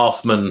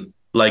Hoffman,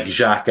 like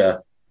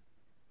Xhaka,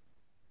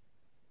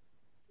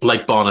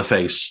 like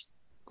Boniface.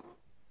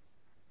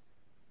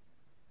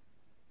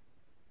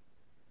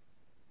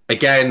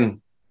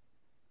 Again,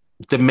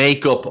 the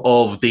makeup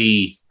of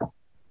the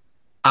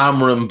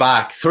Amorim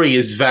back three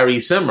is very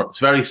similar. It's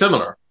very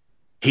similar.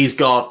 He's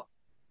got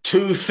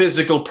two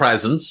physical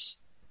presence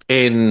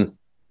in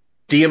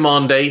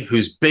Diamonde,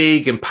 who's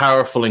big and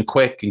powerful and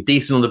quick and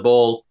decent on the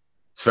ball.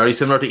 It's very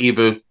similar to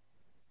Ibu.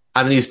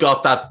 And then he's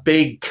got that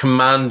big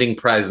commanding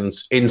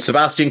presence in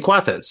Sebastian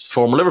Coates,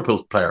 former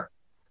Liverpool player.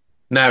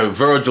 Now,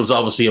 Virgil's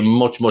obviously a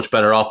much, much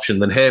better option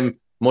than him,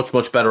 much,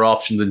 much better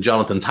option than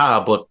Jonathan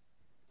Tah. But,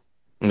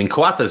 I mean,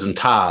 Coates and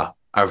Tah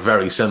are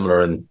very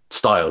similar in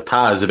style.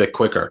 Tah is a bit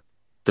quicker.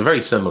 They're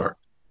very similar.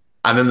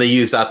 And then they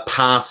use that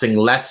passing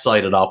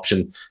left-sided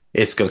option.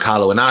 It's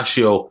Goncalo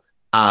Inacio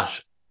at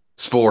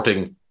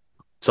Sporting.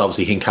 It's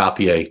obviously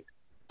Hincapié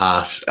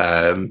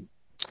at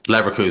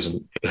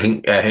Leverkusen.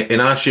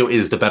 Inacio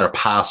is the better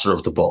passer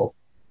of the ball.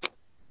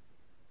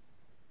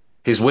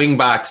 His wing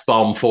backs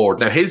bomb forward.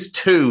 Now, his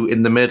two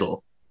in the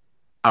middle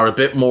are a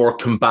bit more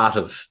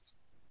combative.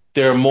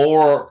 They're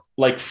more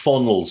like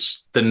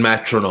funnels than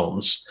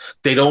metronomes.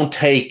 They don't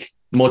take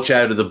much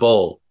out of the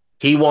ball.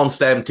 He wants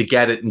them to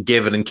get it and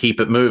give it and keep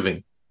it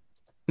moving.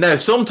 Now,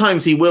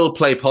 sometimes he will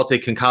play Pote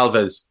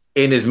Goncalves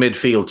in his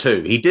midfield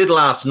too. He did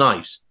last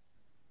night.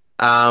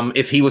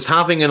 If he was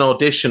having an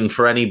audition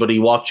for anybody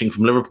watching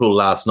from Liverpool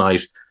last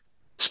night,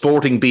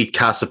 Sporting beat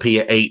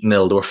Casapia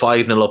 8-0. They were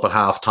 5-0 up at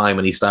half-time,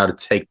 and he started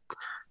to take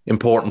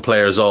important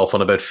players off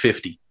on about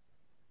 50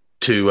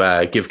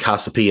 to give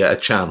Casapia a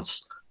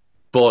chance.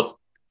 But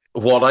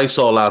what I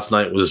saw last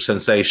night was a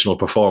sensational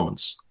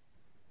performance.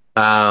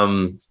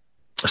 But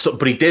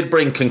he did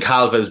bring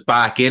Goncalves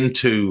back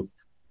into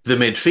the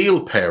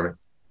midfield pairing.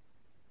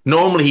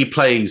 Normally he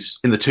plays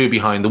in the two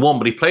behind the one,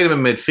 but he played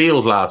him in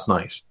midfield last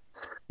night.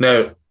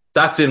 Now,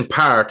 that's in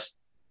part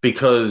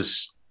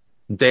because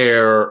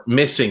they're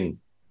missing.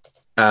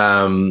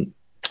 Morten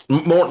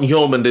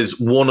Hjulmand is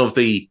one of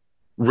the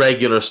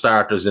regular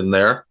starters in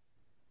there,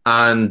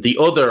 and the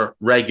other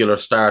regular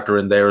starter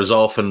in there is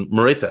often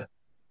Morita,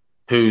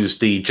 who's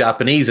the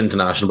Japanese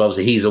international. But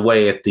obviously, he's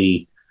away at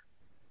the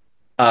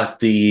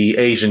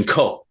Asian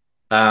Cup.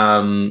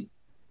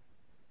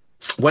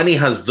 When he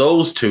has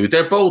those two,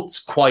 they're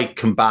both quite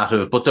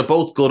combative, but they're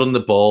both good on the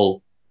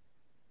ball.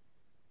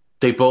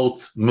 They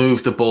both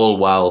move the ball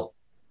well.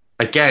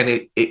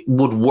 Again, it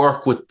would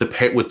work with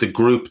the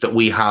group that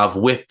we have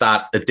with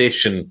that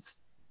addition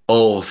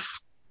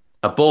of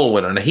a ball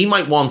winner. Now, he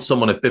might want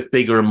someone a bit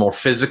bigger and more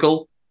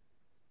physical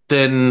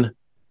than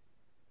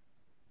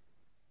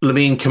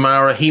Lamine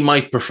Camara. He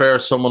might prefer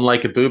someone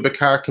like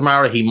Abubakar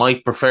Kamara. He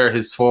might prefer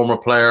his former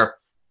player,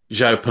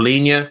 João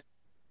Palhinha.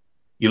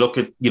 You look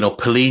at,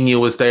 Palhinha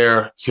was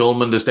there,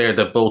 Hjulmand is there.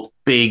 They're both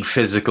big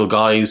physical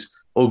guys.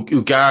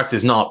 Ugarte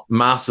is not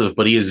massive,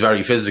 but he is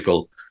very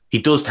physical. He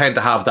does tend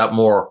to have that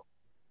more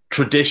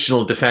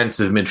traditional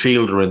defensive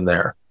midfielder in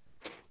there.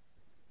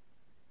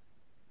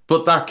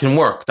 But that can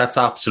work. That's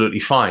absolutely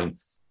fine.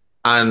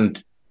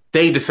 And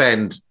they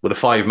defend with a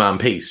 5-man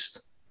piece.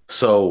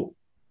 So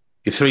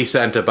your 3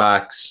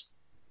 centre-backs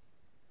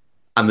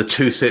and the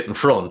 2 sit in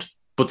front.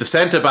 But the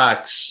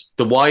centre-backs,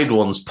 the wide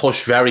ones,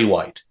 push very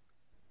wide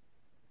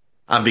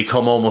and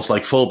become almost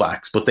like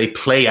full-backs, but they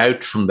play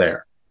out from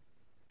there.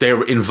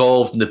 They're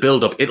involved in the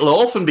build-up. It'll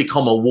often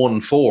become a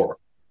 1-4,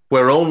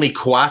 where only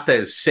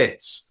Coates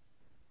sits.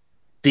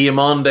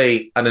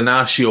 Diomande and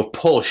Inacio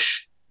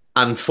push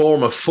and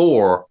form a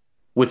 4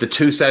 with the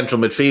 2 central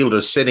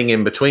midfielders sitting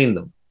in between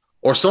them.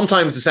 Or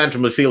sometimes the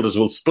central midfielders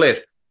will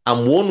split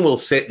and one will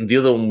sit and the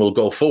other one will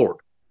go forward.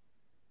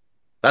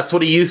 That's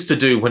what he used to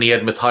do when he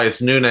had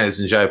Matheus Nunes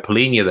and João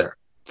Palhinha there.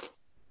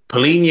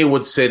 Palhinha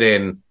would sit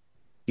in,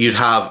 you'd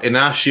have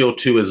Inacio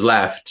to his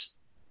left,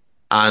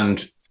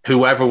 and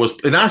whoever was...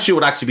 Inacio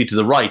would actually be to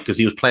the right because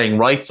he was playing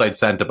right side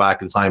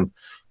centre-back at the time.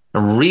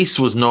 And Reece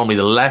was normally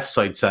the left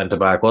side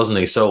centre-back, wasn't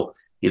he? So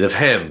you'd have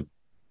him,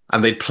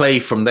 and they'd play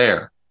from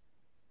there.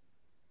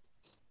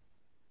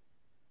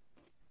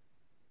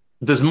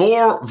 There's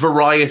more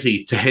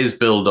variety to his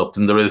build-up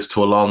than there is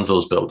to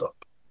Alonso's build-up.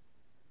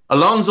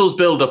 Alonso's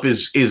build-up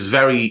is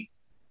very,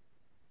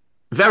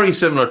 very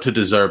similar to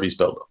De Zerbi's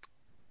build-up.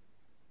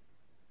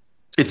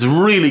 It's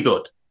really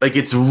good. Like,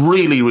 it's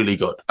really, really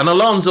good. And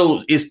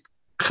Alonso is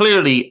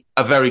clearly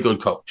a very good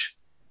coach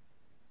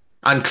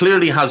and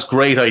clearly has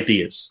great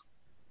ideas.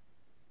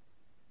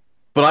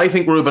 But I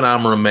think Ruben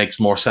Amorim makes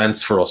more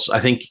sense for us. I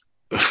think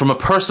from a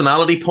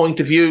personality point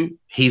of view,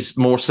 he's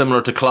more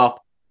similar to Klopp.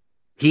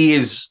 He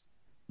is...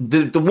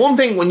 The one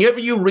thing, whenever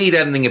you read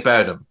anything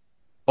about him,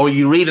 or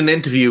you read an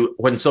interview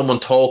when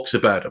someone talks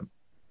about him,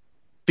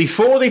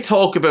 before they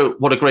talk about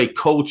what a great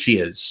coach he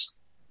is,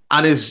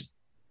 and his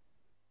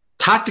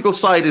tactical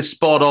side is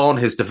spot on,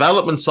 his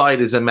development side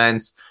is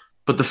immense,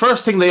 but the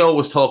first thing they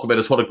always talk about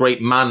is what a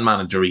great man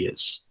manager he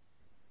is,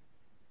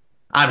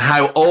 and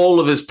how all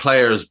of his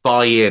players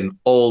buy in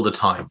all the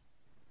time.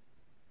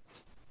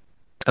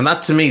 And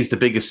that, to me, is the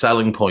biggest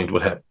selling point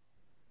with him.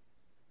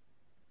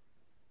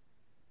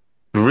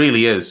 It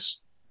really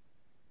is.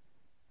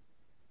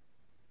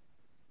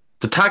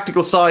 The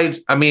tactical side,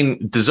 I mean,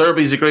 De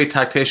Zerbi's a great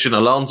tactician.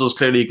 Alonso's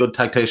clearly a good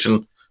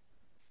tactician.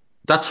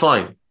 That's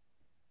fine.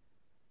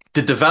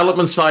 The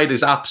development side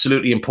is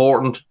absolutely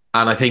important.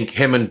 And I think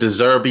him and De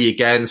Zerbi,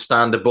 again,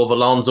 stand above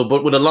Alonso.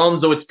 But with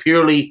Alonso, it's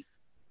purely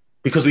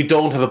because we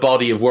don't have a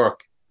body of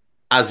work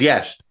as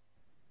yet.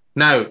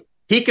 Now,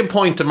 he can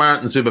point to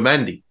Martin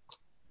Zubimendi,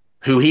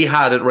 who he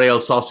had at Real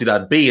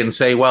Sociedad B, and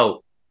say,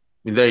 well,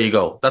 there you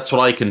go. That's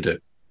what I can do.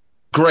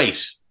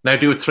 Great. Now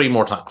do it 3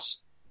 more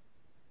times.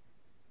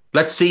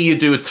 Let's see you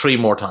do it 3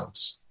 more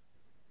times.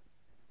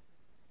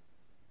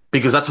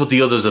 Because that's what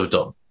the others have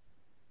done.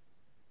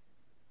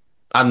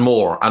 And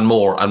more, and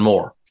more, and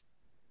more.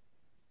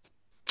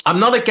 I'm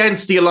not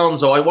against the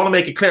Alonso. I want to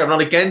make it clear, I'm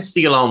not against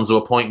the Alonso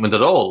appointment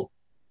at all.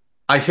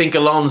 I think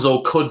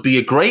Alonso could be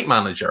a great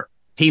manager.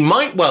 He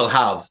might well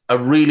have a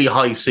really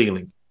high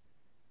ceiling.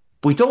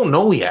 We don't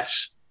know yet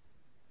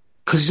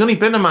because he's only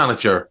been a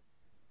manager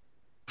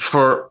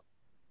for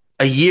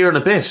a year and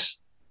a bit,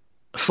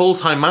 a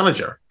full-time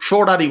manager.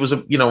 Before that, he was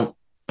a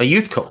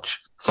youth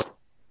coach.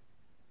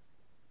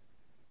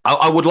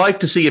 I would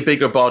like to see a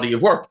bigger body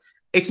of work.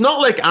 It's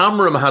not like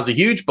Amram has a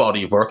huge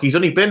body of work. He's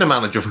only been a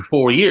manager for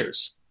 4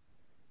 years.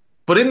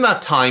 But in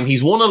that time,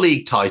 he's won a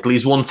league title.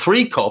 He's won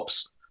 3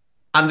 cups.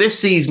 And this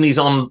season, he's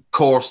on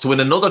course to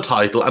win another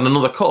title and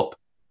another cup.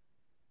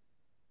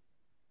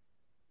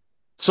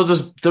 So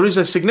there is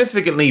a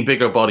significantly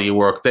bigger body of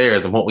work there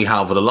than what we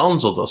have with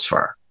Alonso thus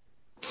far.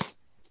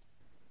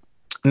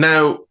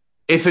 Now,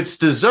 if it's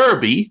De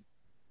Zerbi,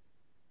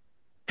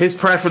 his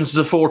preference is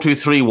a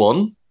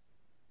 4-2-3-1.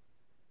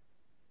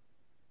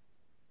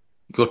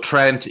 Go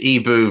Trent,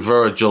 Ibu,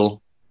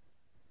 Virgil.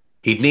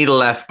 He'd need a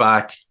left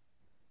back.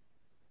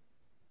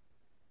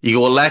 You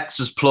go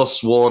Alexis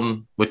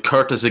 +1 with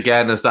Curtis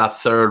again as that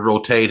third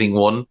rotating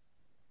one.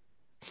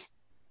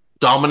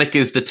 Dominic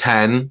is the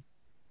 10.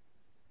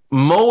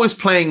 Mo is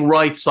playing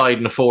right side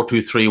in a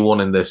 4-2-3-1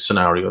 in this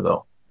scenario,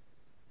 though.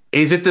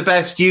 Is it the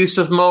best use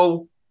of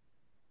Mo?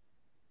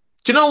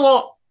 Do you know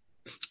what?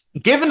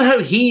 Given how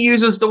he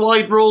uses the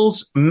wide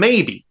roles,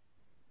 maybe.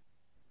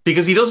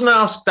 Because he doesn't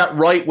ask that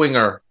right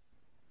winger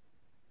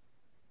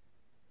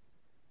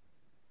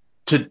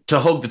to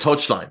hug the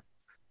touchline.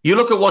 You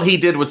look at what he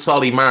did with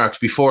Solly March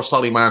before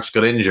Solly March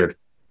got injured.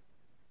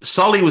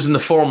 Solly was in the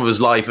form of his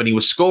life and he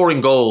was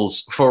scoring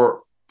goals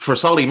for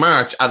Solly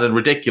March at a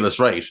ridiculous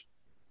rate.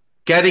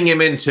 Getting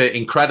him into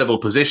incredible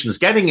positions,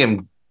 getting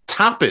him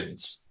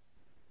tap-ins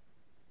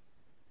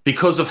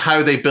because of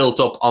how they built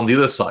up on the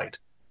other side.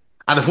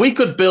 And if we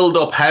could build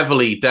up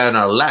heavily down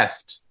our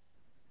left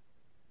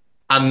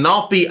and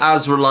not be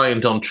as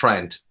reliant on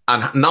Trent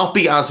and not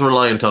be as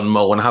reliant on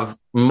Mo and have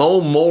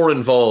Mo more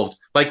involved,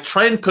 like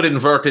Trent could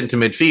invert into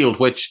midfield,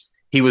 which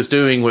he was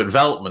doing with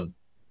Veltman,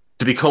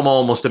 to become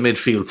almost a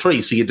midfield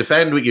 3. So you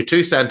defend with your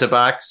 2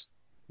 centre-backs,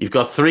 you've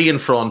got 3 in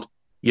front,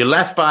 your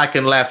left back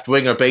and left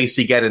winger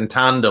basically get in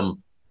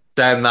tandem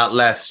down that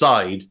left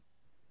side.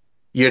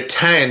 Your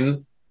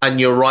 10 and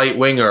your right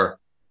winger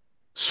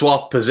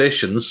swap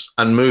positions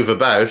and move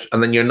about,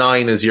 and then your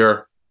 9 is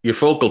your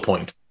focal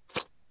point.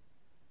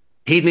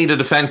 He'd need a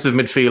defensive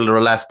midfielder,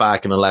 a left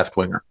back, and a left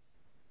winger.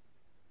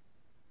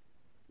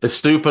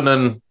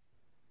 Estupinan,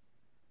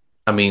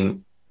 I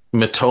mean,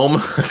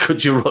 Mitoma,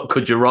 could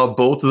you rob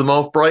both of them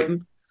off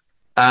Brighton?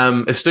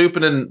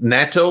 Estupinan,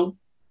 Neto,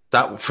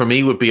 that for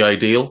me would be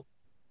ideal.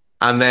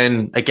 And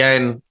then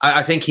again,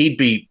 I think he'd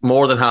be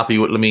more than happy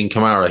with Lamine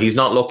Camara. He's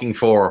not looking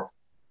for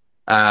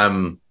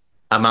a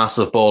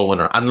massive ball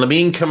winner. And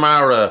Lamine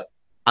Camara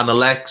and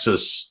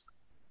Alexis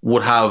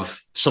would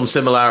have some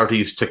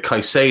similarities to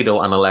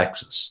Caicedo and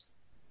Alexis.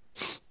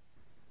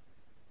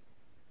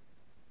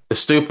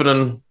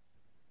 Estupinan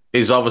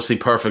is obviously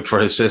perfect for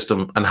his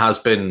system and has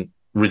been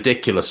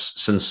ridiculous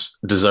since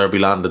De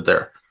Zerbi landed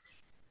there.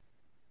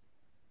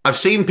 I've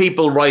seen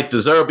people write De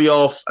Zerbi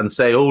off and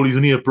say, oh, he's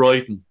only at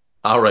Brighton.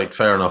 All right,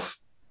 fair enough.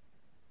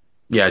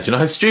 Yeah, do you know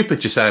how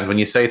stupid you sound when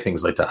you say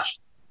things like that?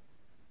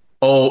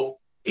 Oh,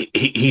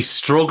 he's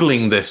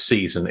struggling this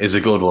season is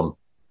a good one.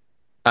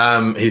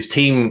 His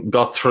team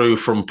got through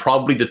from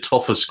probably the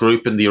toughest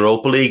group in the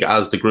Europa League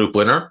as the group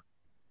winner.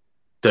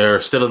 They're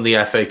still in the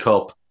FA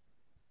Cup.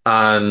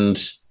 And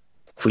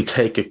if we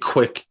take a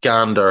quick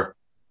gander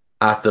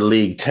at the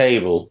league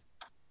table,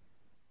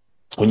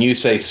 when you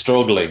say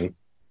struggling,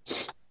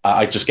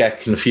 I just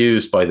get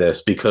confused by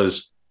this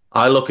because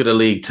I look at a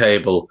league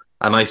table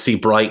and I see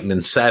Brighton in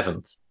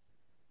 7th.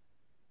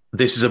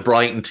 This is a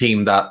Brighton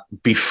team that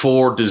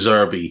before De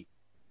Zerbi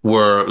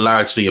were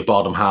largely a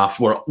bottom half,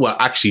 were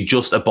actually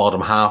just a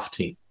bottom half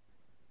team.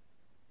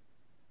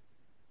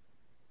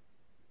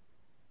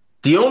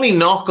 The only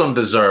knock on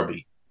De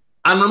Zerbi,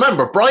 and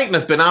remember, Brighton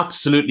have been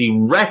absolutely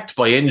wrecked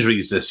by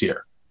injuries this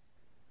year.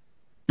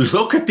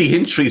 Look at the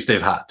injuries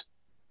they've had.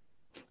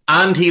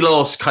 And he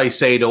lost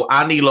Caicedo,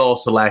 and he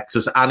lost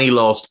Alexis, and he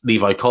lost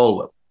Levi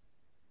Colwill.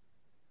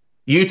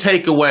 You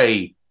take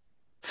away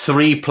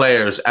 3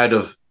 players out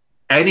of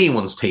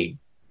anyone's team,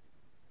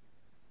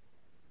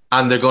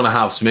 and they're going to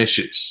have some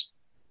issues.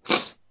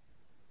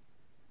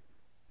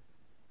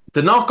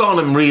 The knock on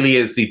him really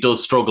is he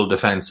does struggle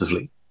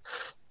defensively.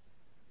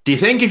 Do you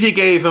think if you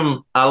gave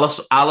him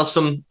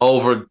Alisson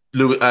over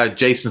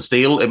Jason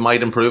Steele, it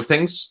might improve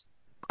things?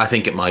 I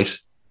think it might.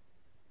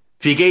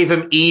 If you gave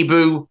him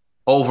Ibu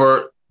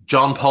over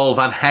John Paul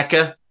Van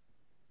Hecke,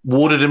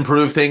 would it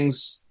improve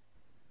things?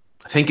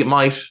 I think it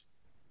might.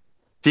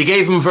 If you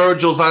gave him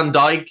Virgil van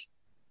Dijk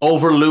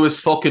over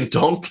Lewis fucking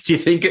Dunk, do you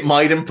think it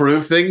might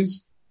improve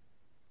things?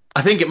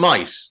 I think it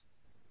might.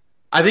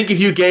 I think if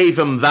you gave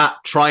him that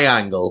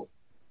triangle,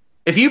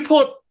 if you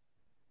put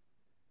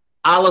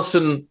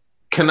Alisson,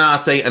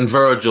 Konate and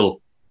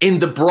Virgil in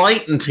the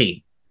Brighton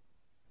team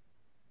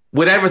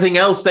with everything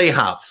else they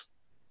have,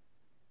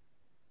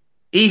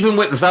 even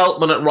with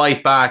Veltman at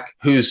right back,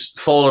 who's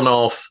fallen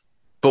off,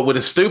 but with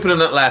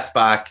Estupinan at left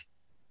back,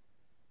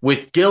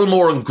 with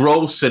Gilmour and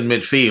Gross in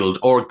midfield,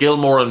 or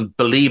Gilmour and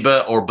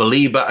Baliba, or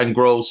Baliba and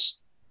Gross,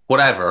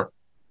 whatever,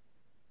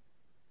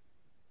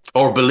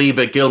 or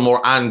Baliba,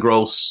 Gilmour and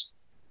Gross,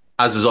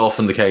 as is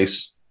often the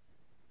case,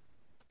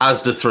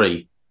 as the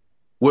three,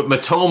 with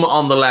Mitoma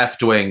on the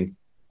left wing,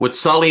 with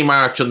Solly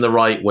March on the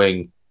right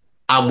wing,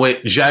 and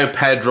with João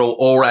Pedro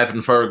or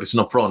Evan Ferguson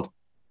up front,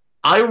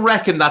 I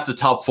reckon that's a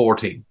top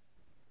 14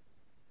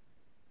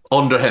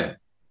 under him.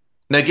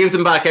 Now give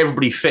them back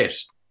everybody fit.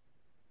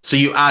 So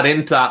you add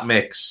into that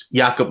mix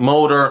Jakob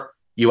Moder,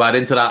 you add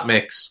into that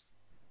mix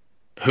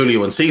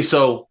Julio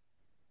Enciso,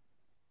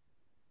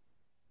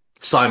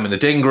 Simon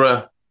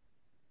Adingra.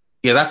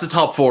 Yeah, that's a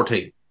top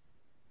 14.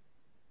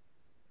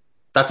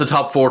 That's a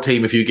top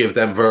 14 if you give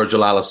them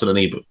Virgil, Alisson and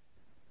Ibu.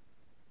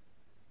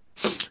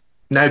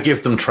 Now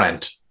give them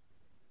Trent.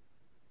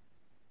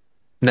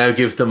 Now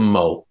give them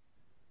Mo.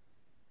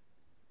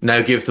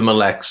 Now give them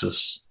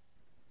Alexis.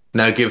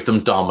 Now give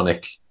them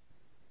Dominic.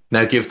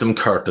 Now give them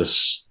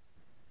Curtis.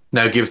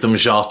 Now give them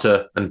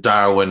Jota and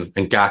Darwin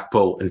and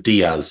Gakpo and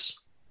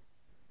Diaz.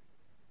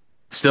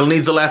 Still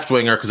needs a left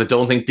winger because I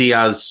don't think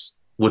Diaz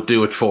would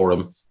do it for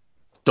him.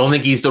 Don't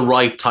think he's the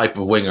right type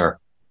of winger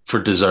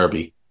for De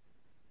Zerbi.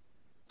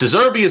 De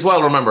Zerbi as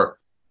well,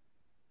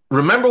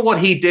 remember what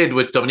he did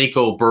with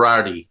Domenico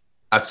Berardi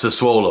at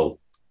Sassuolo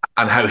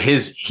and how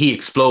he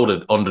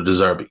exploded under De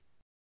Zerbi.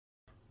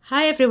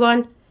 Hi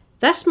everyone.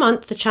 This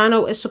month the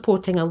channel is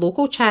supporting a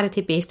local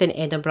charity based in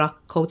Edinburgh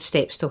called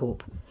Steps to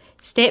Hope.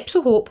 Steps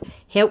to Hope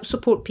helps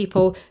support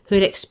people who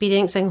are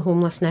experiencing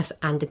homelessness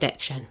and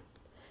addiction.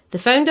 The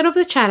founder of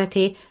the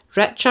charity,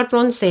 Richard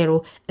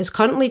Roncero, is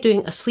currently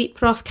doing a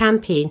Sleep Rough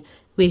campaign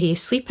where he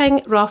is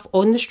sleeping rough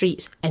on the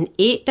streets in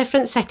 8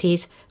 different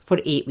cities for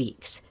 8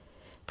 weeks.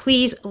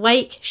 Please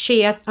like,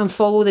 share and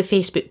follow the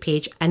Facebook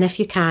page, and if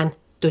you can,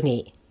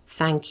 donate.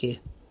 Thank you.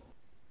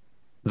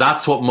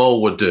 That's what Mo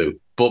would do,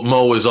 but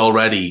Mo is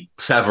already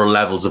several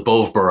levels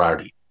above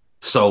Berardi.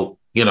 So,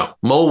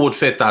 Mo would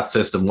fit that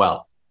system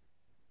well.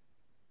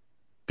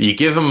 But you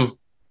give him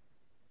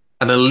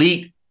an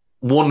elite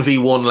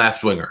 1v1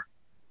 left winger.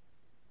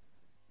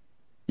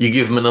 You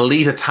give him an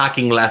elite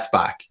attacking left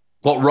back,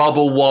 what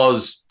Robbo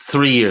was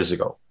 3 years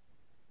ago,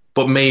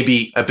 but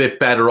maybe a bit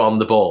better on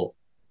the ball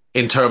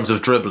in terms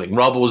of dribbling.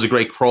 Robbo was a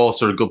great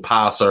crosser, a good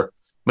passer,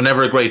 but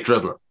never a great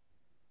dribbler.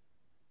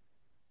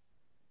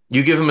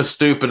 You give him a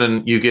Stupin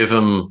and you give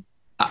him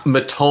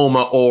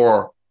Mitoma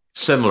or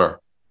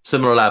similar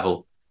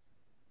level,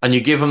 and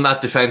you give him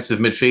that defensive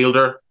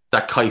midfielder,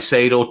 that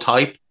Caicedo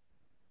type.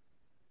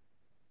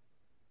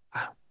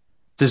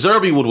 De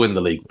Zerbi would win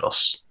the league with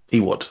us. He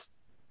would.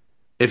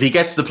 If he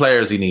gets the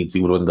players he needs,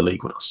 he would win the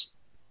league with us.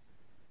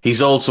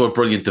 He's also a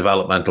brilliant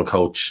developmental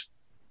coach.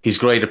 He's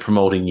great at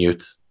promoting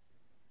youth.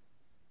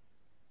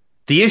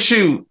 The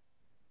issue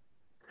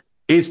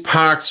is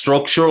part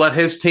structural at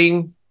his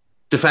team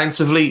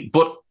defensively,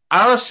 but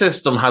our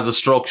system has a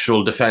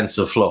structural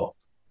defensive flaw.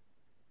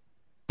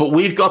 But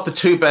we've got the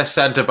 2 best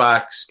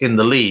centre-backs in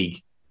the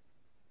league,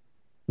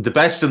 the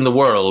best in the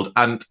world,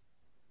 and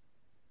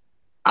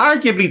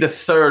arguably the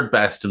 3rd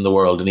best in the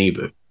world in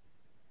Ibu.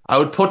 I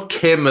would put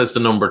Kim as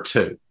the number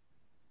 2.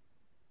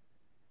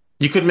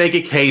 You could make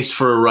a case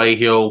for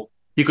Araujo.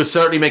 You could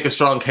certainly make a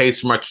strong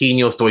case for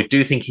Marquinhos, though I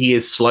do think he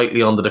is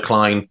slightly on the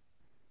decline.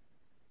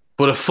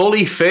 But a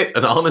fully fit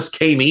and honest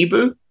Keim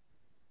Ibu,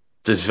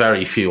 there's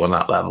very few on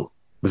that level.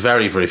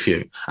 Very, very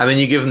few. And then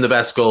you give him the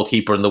best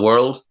goalkeeper in the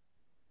world.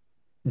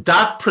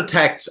 That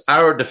protects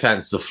our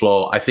defensive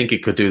flaw. I think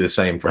it could do the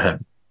same for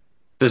him.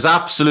 There's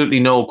absolutely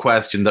no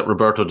question that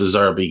Roberto De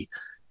Zerbi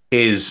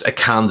is a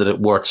candidate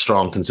worth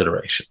strong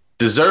consideration.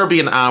 De Zerbi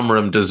and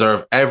Amorim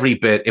deserve every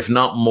bit, if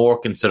not more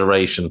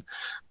consideration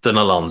than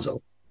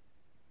Alonso.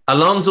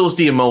 Alonso's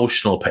the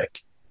emotional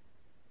pick.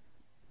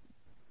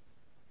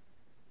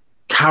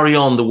 Carry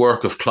on the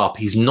work of Klopp.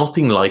 He's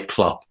nothing like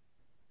Klopp.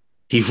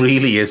 He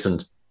really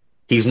isn't.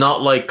 He's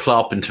not like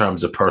Klopp in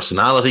terms of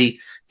personality.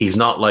 He's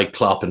not like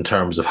Klopp in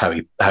terms of how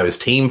his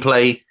team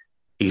play.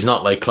 He's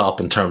not like Klopp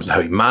in terms of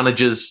how he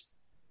manages.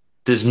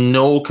 There's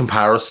no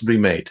comparison to be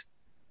made.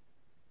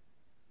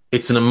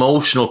 It's an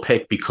emotional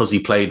pick because he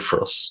played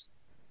for us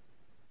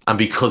and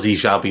because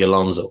he's Xabi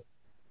Alonso.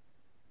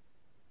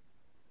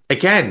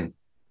 Again,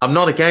 I'm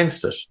not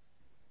against it.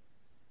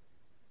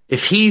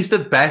 If he's the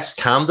best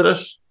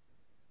candidate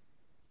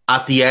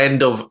at the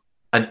end of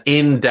an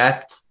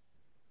in-depth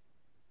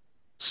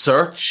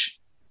search,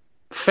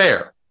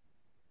 fair.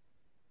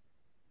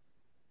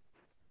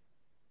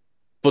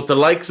 But the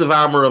likes of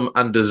Amorim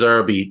and De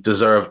Zerbi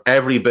deserve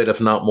every bit, if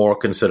not more,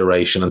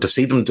 consideration. And to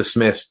see them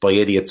dismissed by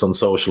idiots on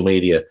social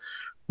media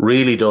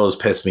really does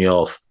piss me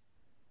off.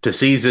 To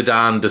see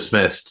Zidane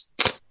dismissed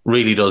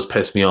really does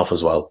piss me off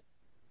as well.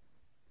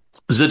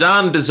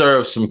 Zidane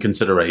deserves some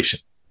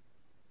consideration.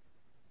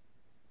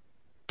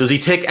 Does he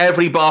tick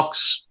every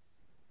box?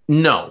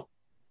 No.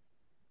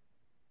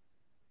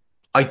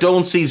 I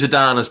don't see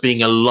Zidane as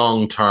being a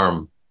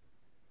long-term.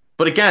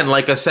 But again,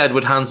 like I said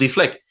with Hansi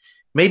Flick,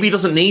 maybe he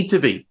doesn't need to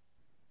be.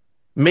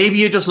 Maybe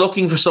you're just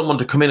looking for someone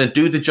to come in and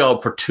do the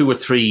job for 2 or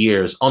 3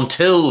 years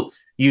until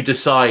you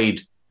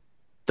decide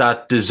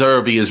that De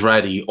Zerbi is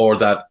ready, or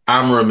that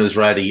Amorim is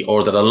ready,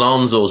 or that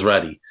Alonso is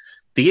ready.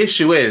 The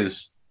issue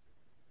is,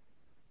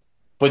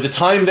 by the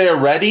time they're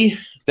ready,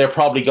 they're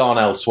probably gone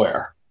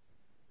elsewhere.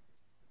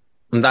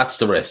 And that's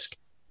the risk.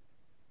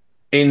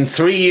 In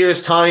 3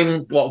 years'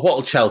 time, what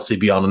will Chelsea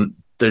be on?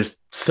 There's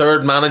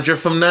third manager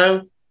from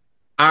now.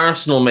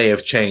 Arsenal may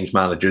have changed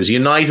managers.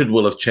 United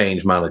will have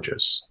changed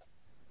managers.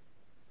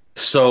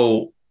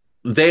 So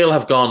they'll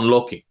have gone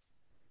looking.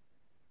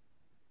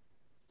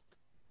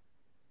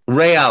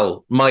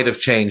 Real might have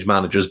changed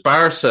managers.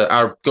 Barca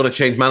are going to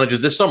change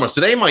managers this summer,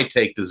 so they might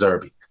take De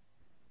Zerbi.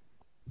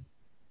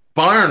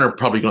 Bayern are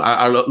probably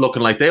are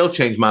looking like they'll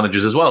change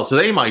managers as well, so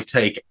they might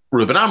take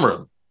Ruben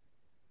Amorim.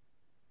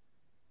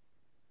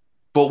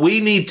 But we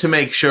need to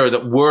make sure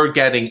that we're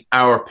getting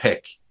our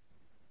pick,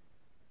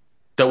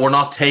 that we're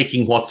not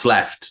taking what's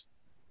left.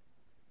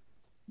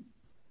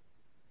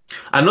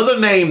 Another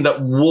name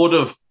that would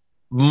have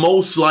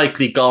most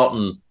likely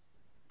gotten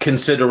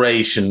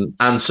consideration,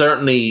 and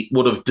certainly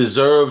would have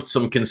deserved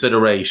some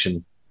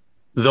consideration,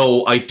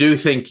 though I do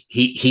think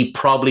he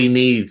probably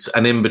needs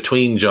an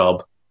in-between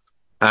job.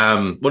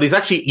 Well,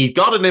 he's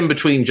got an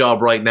in-between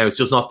job right now. It's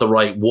just not the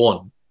right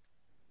one.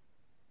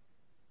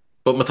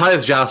 But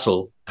Matthias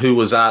Jassel, who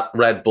was at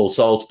Red Bull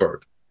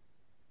Salzburg,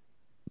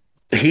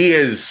 he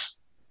is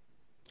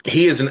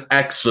an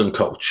excellent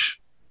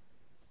coach.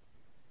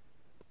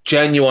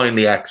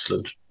 Genuinely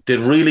excellent. Did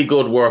really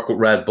good work with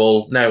Red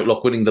Bull. Now,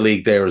 look, winning the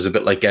league there is a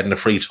bit like getting a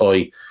free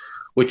toy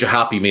with your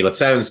Happy Meal. It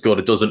sounds good.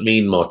 It doesn't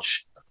mean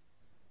much.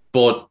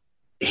 But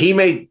he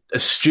made a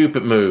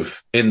stupid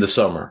move in the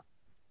summer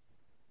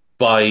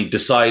by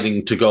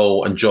deciding to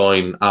go and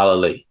join Al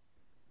Ahly.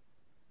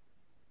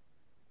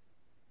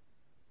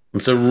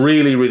 It's a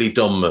really, really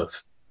dumb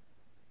move.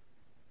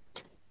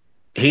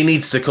 He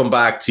needs to come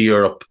back to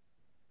Europe,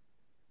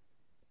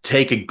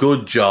 take a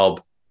good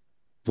job,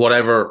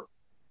 whatever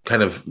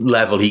kind of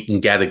level he can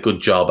get a good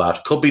job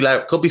at. Could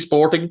be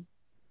Sporting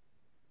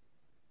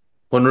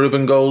when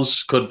Ruben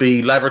goes, could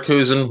be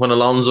Leverkusen when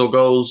Alonso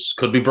goes,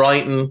 could be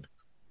Brighton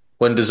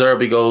when De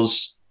Zerbi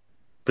goes.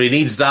 But he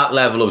needs that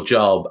level of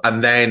job,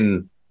 and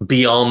then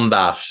beyond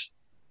that,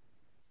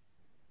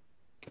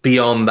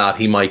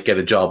 he might get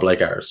a job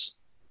like ours.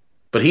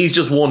 But he's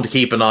just one to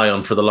keep an eye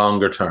on for the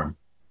longer term.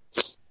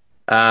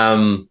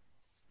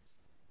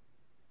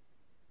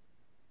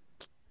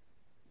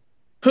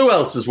 Who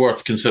else is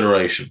worth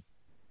consideration?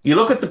 You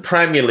look at the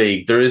Premier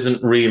League, there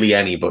isn't really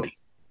anybody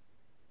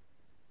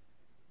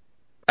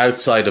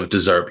outside of De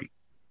Zerbi.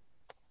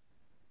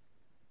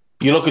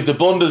 You look at the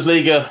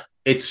Bundesliga,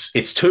 it's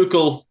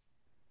Tuchel,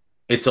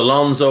 it's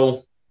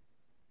Alonso.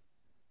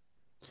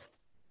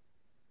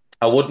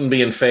 I wouldn't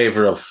be in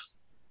favour of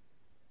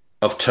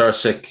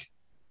Terzic.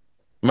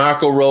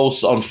 Marco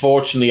Rose,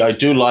 unfortunately, I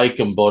do like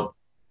him, but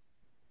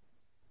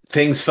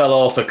things fell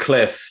off a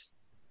cliff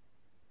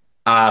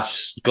at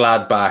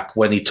Gladbach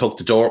when he took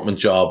the Dortmund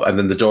job, and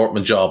then the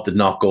Dortmund job did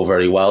not go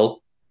very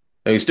well.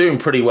 Now, he's doing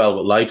pretty well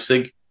with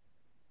Leipzig,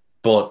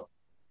 but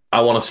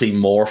I want to see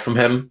more from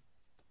him.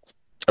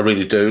 I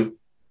really do.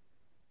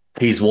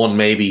 He's one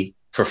maybe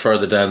for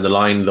further down the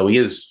line, though he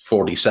is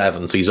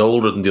 47, so he's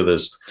older than the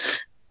others.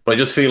 But I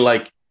just feel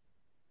like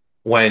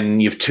when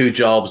you have two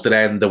jobs that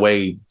end the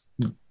way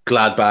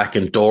Gladbach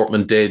and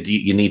Dortmund did,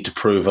 you need to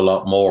prove a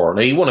lot more.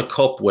 Now, he won a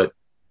cup with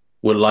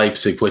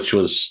Leipzig, which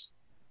was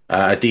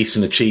a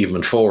decent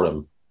achievement for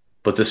him,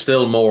 but there's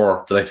still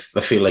more that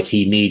I feel like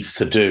he needs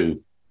to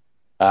do.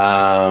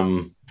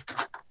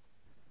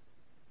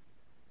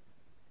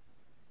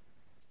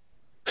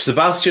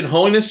 Sebastian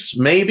Hoeneß,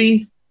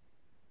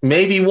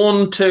 maybe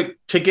one to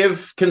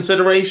give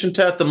consideration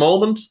to at the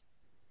moment.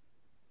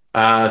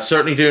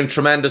 Certainly doing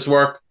tremendous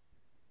work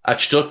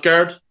at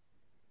Stuttgart.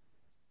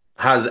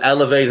 Has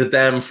elevated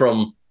them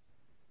from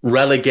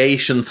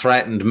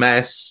relegation-threatened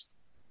mess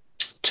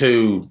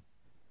to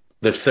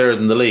they're third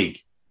in the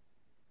league.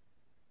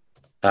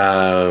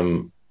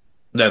 Now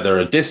they're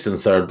a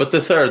distant third, but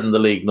they're third in the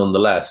league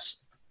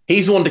nonetheless.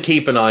 He's one to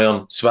keep an eye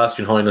on,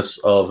 Sebastian Hoeneß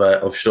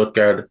of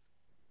Stuttgart.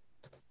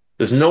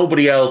 There's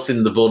nobody else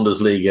in the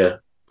Bundesliga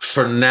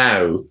for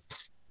now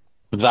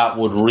that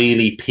would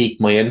really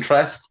pique my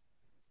interest.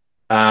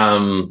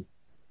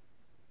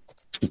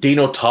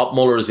 Dino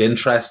Topmuller is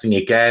interesting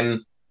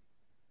again,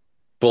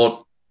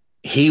 but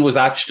he was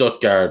at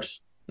Stuttgart.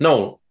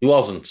 No, he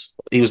wasn't.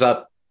 He was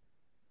at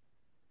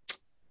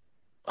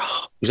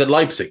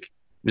Leipzig.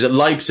 He was at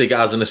Leipzig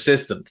as an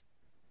assistant.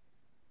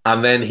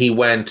 And then he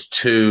went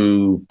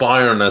to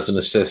Bayern as an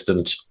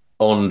assistant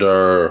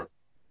under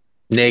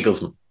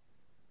Nagelsmann.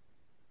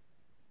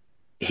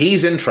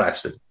 He's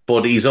interesting,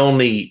 but he's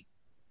only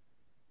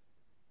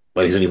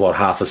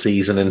half a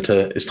season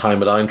into his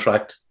time at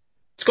Eintracht.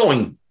 It's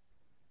going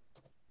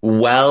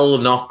well,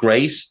 not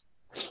great.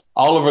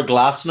 Oliver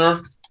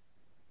Glasner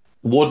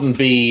wouldn't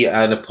be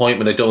an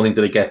appointment. I don't think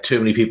that it get too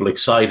many people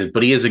excited,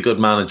 but he is a good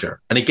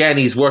manager. And again,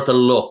 he's worth a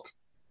look.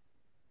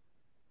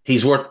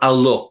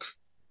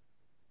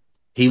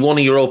 He won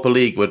a Europa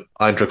League with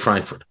Eintracht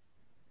Frankfurt.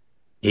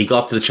 He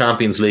got to the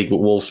Champions League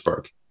with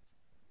Wolfsburg.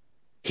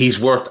 He's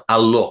worth a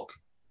look.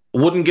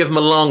 Wouldn't give him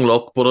a long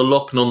look, but a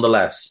look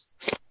nonetheless.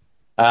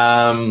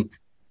 The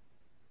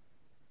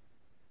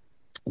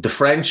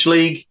French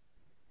League,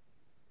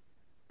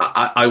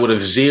 I would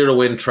have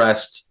zero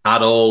interest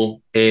at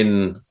all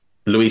in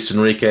Luis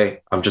Enrique.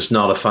 I'm just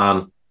not a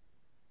fan.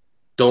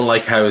 Don't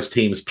like how his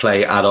teams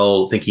play at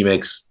all. Think he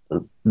makes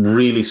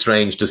really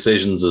strange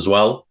decisions as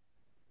well.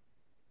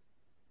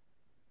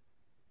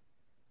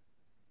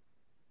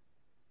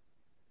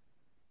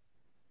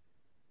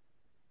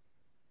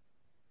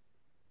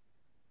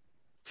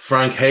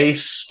 Frank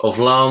Hayes of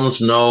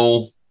Lens,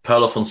 no.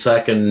 Paulo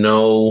Fonseca,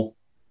 no.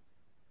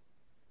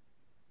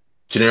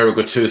 Gennaro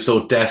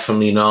Gattuso,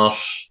 definitely not.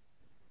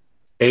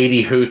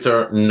 Adi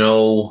Hütter,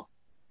 no.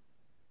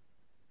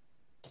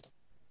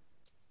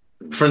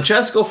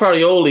 Francesco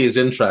Farioli is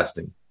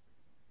interesting,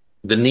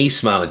 the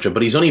Nice manager,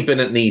 but he's only been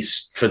at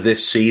Nice for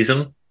this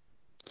season.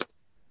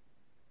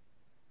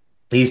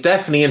 He's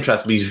definitely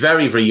interesting, but he's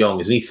very, very young.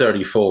 He's only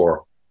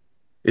 34.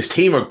 His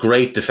team are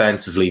great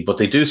defensively, but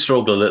they do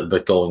struggle a little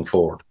bit going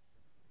forward.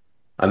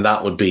 And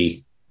that would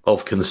be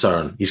of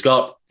concern. He's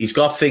got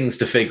things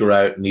to figure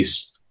out, and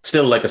he's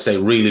still, like I say,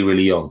 really,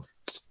 really young.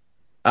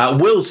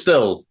 Will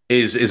Still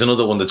is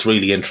another one that's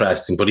really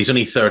interesting, but he's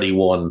only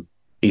 31.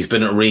 He's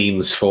been at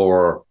Reims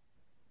for,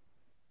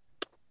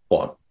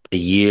 a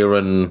year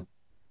and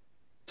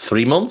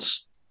 3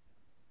 months?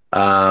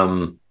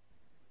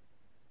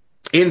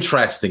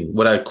 Interesting,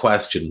 without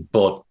question,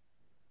 but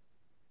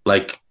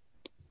like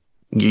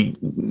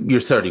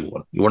you're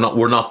 31.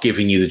 We're not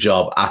giving you the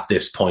job at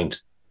this point.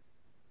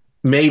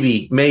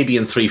 Maybe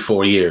in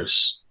 3-4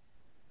 years,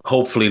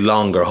 hopefully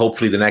longer.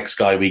 Hopefully the next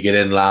guy we get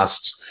in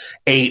lasts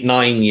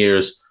 8-9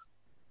 years.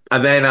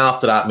 And then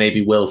after that,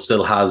 maybe Will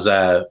Still has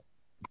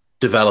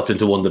developed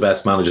into one of the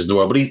best managers in the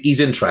world. But he's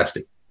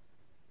interesting.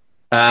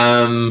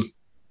 From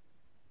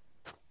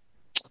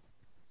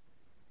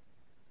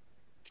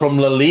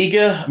La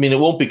Liga, I mean, it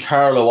won't be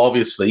Carlo,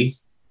 obviously.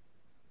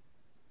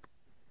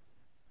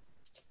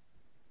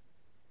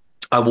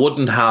 I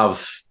wouldn't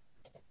have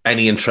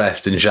any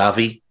interest in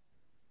Xavi.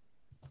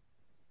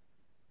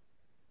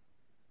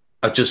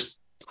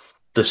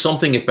 There's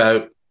something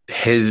about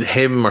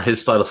him or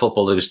his style of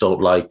football that I just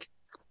don't like.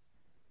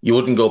 You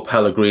wouldn't go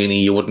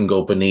Pellegrini, you wouldn't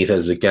go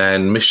Benitez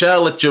again.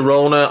 Michel at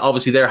Girona,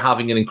 obviously they're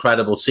having an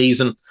incredible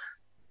season.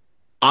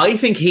 I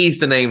think he's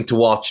the name to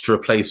watch to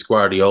replace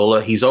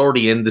Guardiola. He's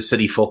already in the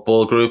City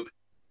Football Group,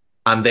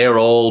 and they're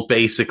all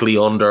basically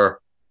under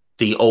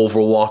the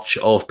overwatch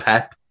of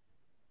Pep.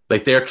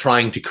 Like, they're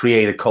trying to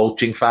create a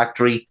coaching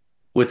factory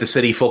with the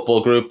City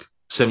Football Group,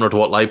 similar to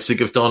what Leipzig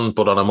have done,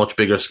 but on a much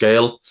bigger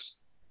scale.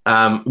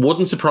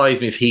 Wouldn't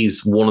surprise me if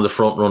he's one of the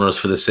front runners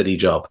for the City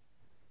job.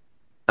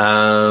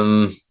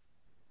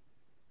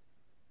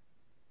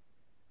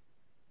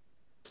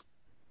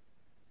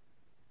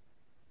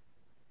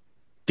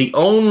 The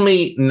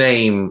only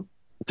name,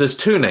 there's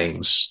two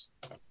names.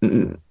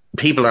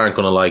 People aren't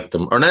going to like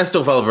them.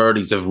 Ernesto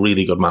Valverde's a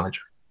really good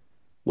manager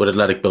with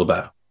Athletic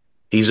Bilbao.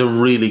 He's a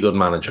really good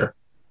manager.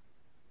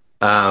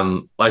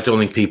 I don't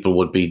think people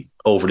would be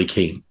overly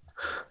keen.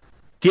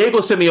 Diego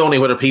Simeone,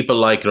 whether people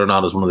like it or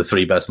not, is one of the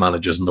 3 best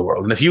managers in the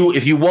world. And if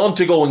you want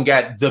to go and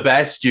get the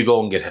best, you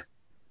go and get him.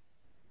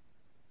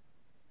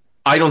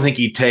 I don't think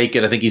he'd take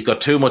it. I think he's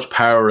got too much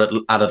power at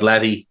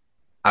Atleti.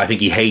 I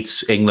think he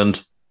hates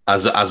England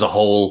as a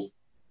whole.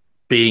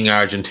 Being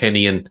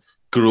Argentinian,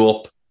 grew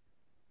up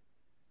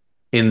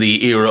in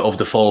the era of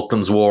the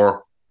Falklands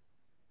War,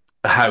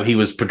 how he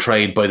was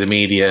portrayed by the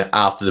media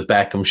after the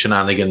Beckham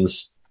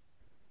shenanigans.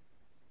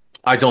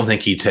 I don't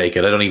think he'd take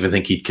it. I don't even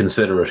think he'd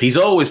consider it. He's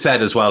always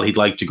said as well he'd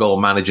like to go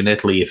and manage in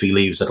Italy if he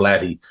leaves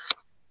Atleti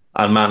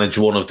and manage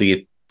one of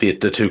the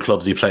 2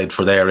 clubs he played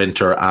for there,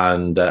 Inter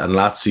and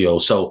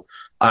Lazio. So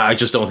I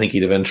just don't think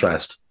he'd have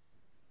interest.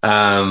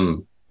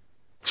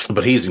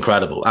 But he's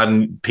incredible.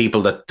 And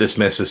people that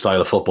dismiss his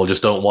style of football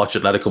just don't watch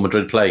Atletico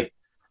Madrid play.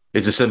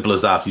 It's as simple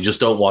as that. You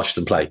just don't watch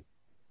them play.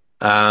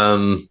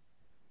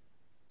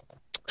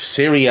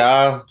 Serie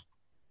A,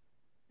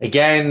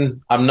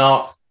 again, I'm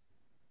not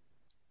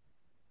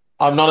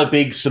a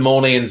big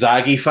Simone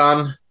Inzaghi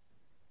fan.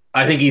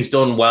 I think he's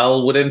done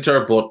well with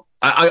Inter, but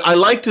I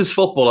liked his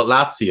football at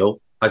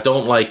Lazio. I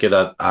don't like it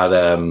at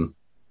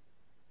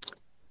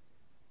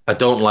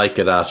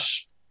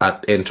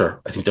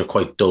Inter. I think they're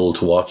quite dull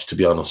to watch, to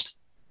be honest.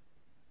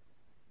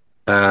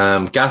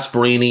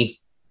 Gasperini,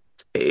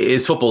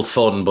 his football's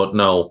fun, but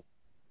no.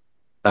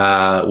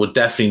 Would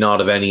definitely not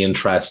have any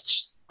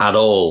interests at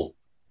all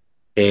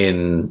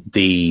in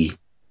the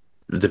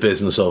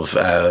business of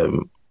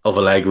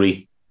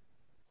Allegri.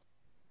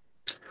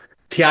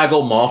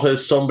 Thiago Motta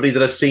is somebody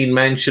that I've seen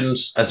mentioned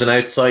as an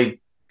outside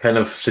kind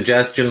of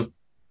suggestion.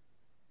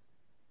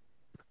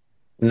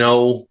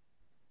 No.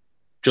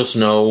 Just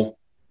no.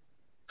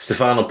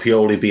 Stefano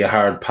Pioli be a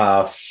hard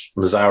pass.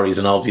 Mazzari's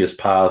an obvious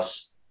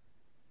pass.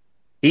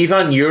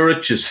 Ivan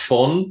Juric is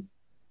fun,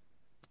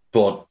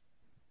 but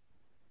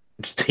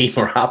team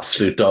are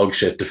absolute dog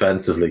shit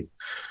defensively.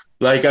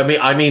 Like,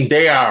 I mean,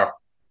 they are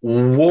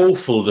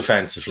woeful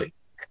defensively.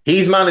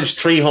 He's managed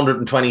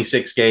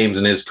 326 games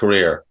in his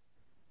career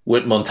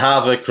with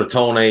Montava,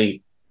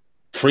 Crotone,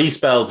 3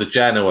 spells at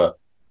Genoa,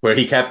 where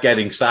he kept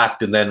getting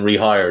sacked and then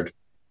rehired.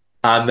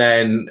 And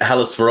then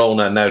Hellas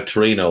Verona and now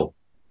Torino.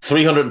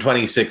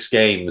 326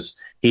 games.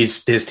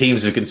 His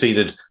teams have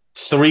conceded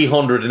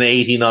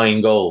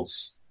 389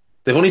 goals.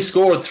 They've only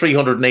scored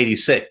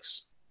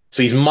 386.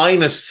 So he's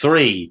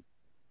 -3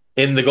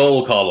 in the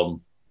goal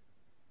column.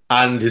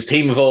 And his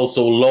team have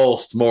also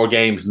lost more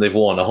games than they've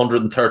won.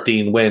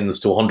 113 wins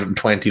to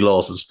 120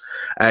 losses.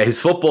 His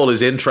football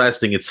is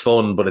interesting. It's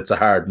fun, but it's a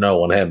hard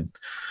no on him.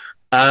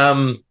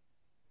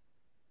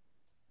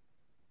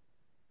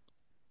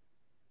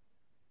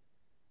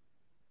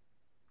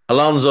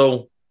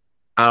 Alonso,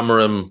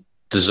 Amorim,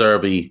 De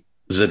Zerbi,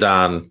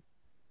 Zidane.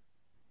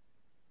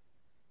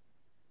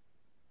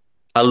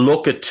 A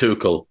look at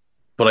Tuchel,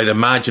 but I'd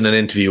imagine an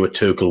interview with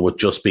Tuchel would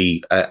just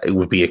be it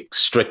would be a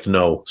strict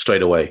no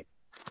straight away.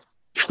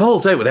 He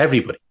falls out with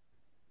everybody.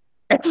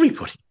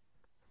 Everybody.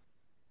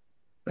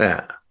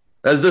 Yeah.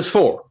 There's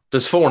 4.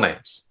 There's 4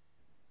 names,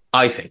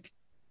 I think.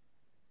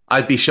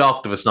 I'd be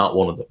shocked if it's not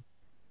one of them.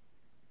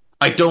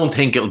 I don't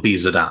think it'll be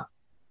Zidane.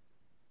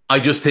 I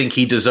just think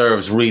he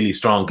deserves really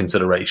strong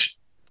consideration.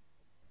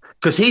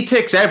 Because he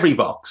ticks every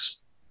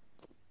box.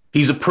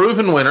 He's a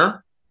proven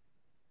winner.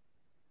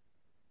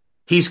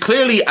 He's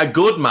clearly a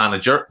good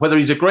manager. Whether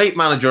he's a great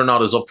manager or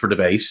not is up for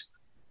debate.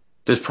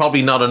 There's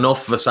probably not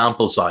enough of a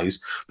sample size.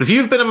 But if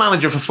you've been a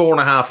manager for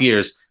 4.5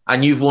 years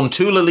and you've won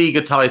 2 La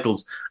Liga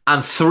titles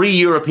and 3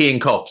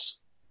 European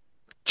Cups,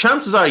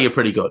 chances are you're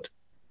pretty good.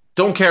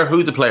 Don't care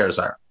who the players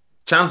are.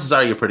 Chances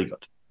are you're pretty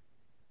good.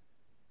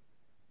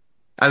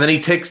 And then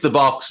he ticks the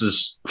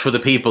boxes for the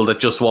people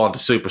that just want a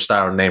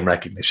superstar and name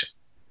recognition.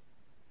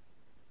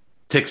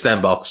 Ticks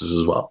them boxes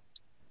as well.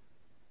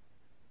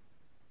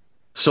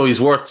 So he's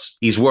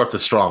worth a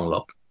strong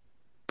look.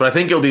 But I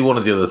think it'll be one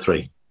of the other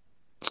 3.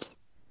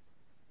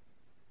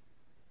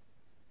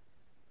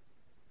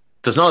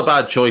 There's not a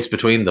bad choice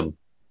between them.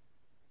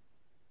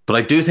 But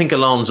I do think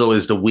Alonso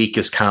is the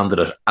weakest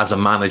candidate as a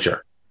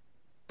manager.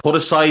 Put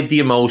aside the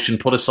emotion,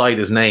 put aside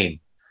his name.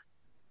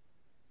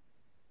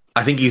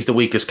 I think he's the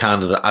weakest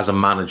candidate as a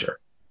manager.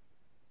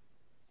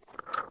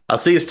 I'll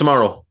see you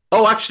tomorrow.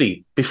 Oh,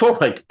 actually, before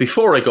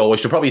I go, I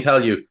should probably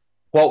tell you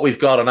what we've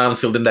got on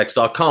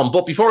AnfieldIndex.com.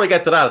 But before I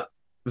get to that,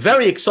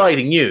 very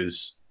exciting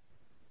news.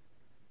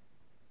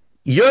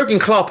 Jurgen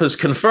Klopp has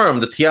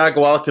confirmed that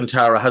Thiago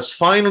Alcantara has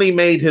finally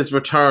made his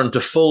return to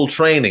full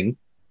training.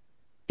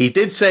 He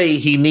did say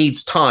he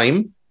needs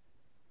time,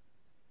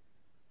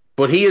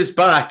 but he is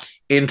back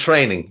in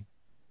training.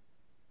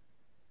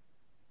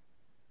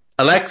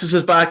 Alexis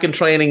is back in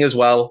training as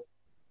well,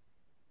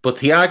 but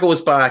Thiago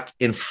is back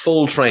in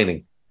full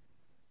training.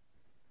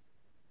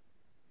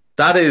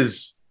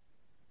 That's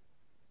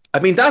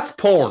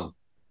porn.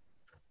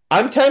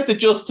 I'm tempted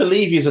just to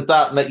leave you at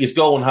that and let you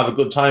go and have a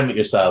good time with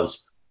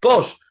yourselves.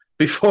 But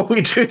before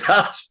we do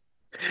that,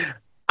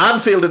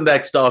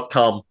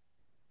 AnfieldIndex.com.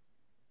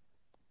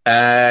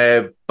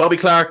 Bobby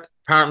Clark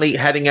apparently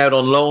heading out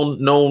on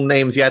loan. No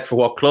names yet for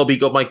what club he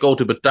might go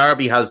to, but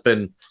Derby has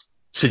been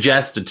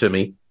suggested to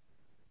me.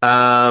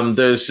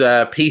 There's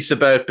a piece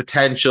about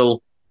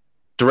potential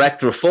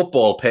director of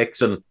football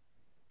picks, and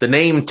the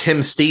name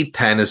Tim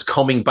Steedten is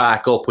coming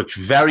back up, which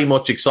very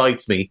much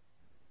excites me.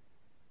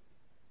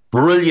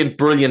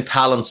 Brilliant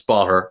talent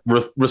spotter.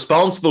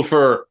 Responsible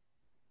for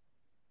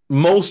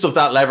most of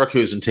that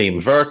Leverkusen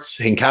team. Wirtz,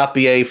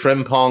 Hincapié,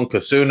 Frimpong,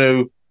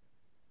 Kasunu.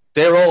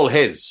 They're all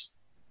his.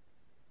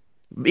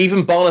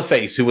 Even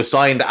Boniface, who was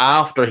signed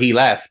after he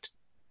left,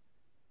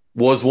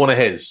 was one of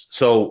his.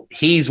 So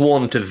he's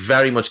one to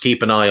very much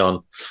keep an eye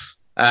on.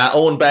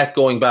 Owen Beck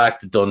going back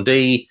to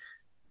Dundee.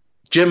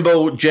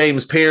 Jimbo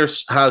James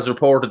Pearce has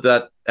reported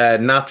that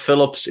Nat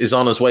Phillips is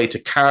on his way to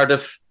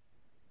Cardiff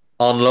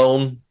on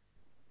loan.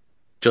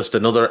 Just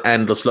another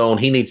endless loan.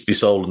 He needs to be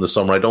sold in the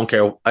summer. I don't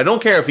care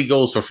if he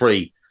goes for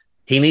free.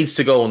 He needs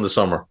to go in the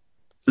summer.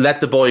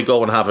 Let the boy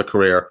go and have a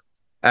career.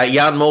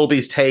 Jan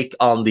Molby's take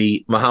on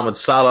the Mohamed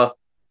Salah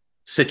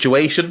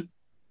situation.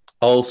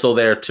 Also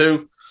there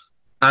too.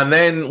 And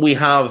then we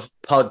have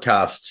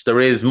podcasts. There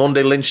is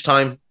Monday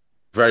Lunchtime.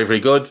 Very, very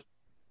good.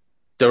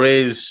 There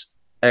is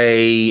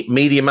a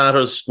Media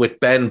Matters with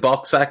Ben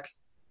Boxack.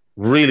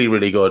 Really,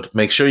 really good.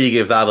 Make sure you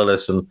give that a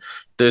listen.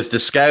 There's The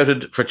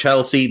Scouted for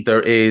Chelsea.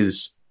 There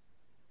is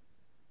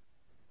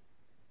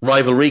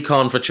Rival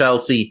Recon for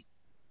Chelsea.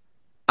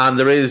 And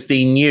there is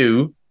the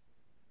new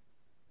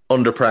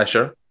Under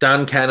Pressure.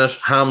 Dan Kennett,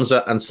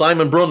 Hamza, and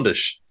Simon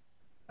Brundish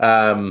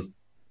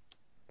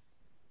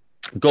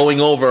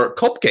going over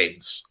cup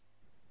games.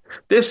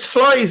 This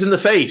flies in the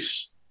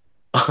face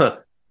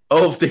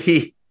of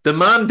the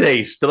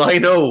mandate that I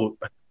know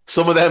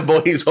some of them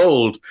boys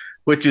hold,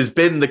 which has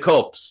been the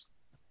cups.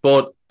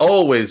 But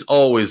always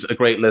a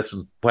great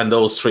listen when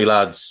those 3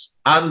 lads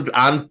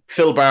and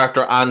Phil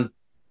Barter and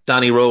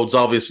Danny Rhodes,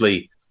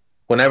 obviously,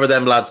 whenever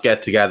them lads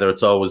get together,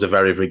 it's always a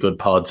very, very good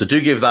pod. So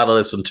do give that a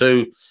listen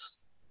too.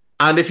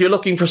 And if you're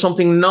looking for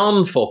something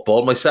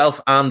non-football, myself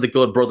and the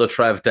good brother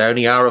Trev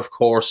Downey are, of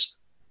course,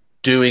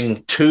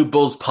 doing 2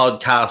 Buzz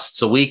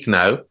podcasts a week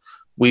now.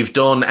 We've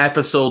done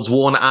episodes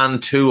 1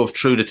 and 2 of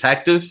True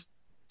Detective,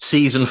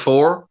 season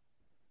 4.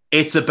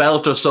 It's a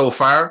belter so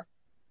far.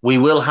 We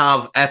will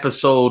have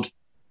episode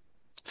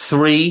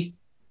 3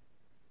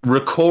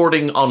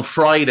 recording on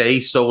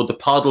Friday, so the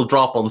pod will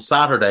drop on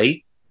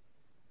Saturday.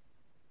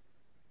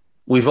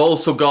 We've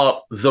also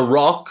got The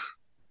Rock,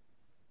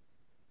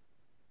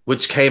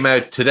 which came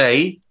out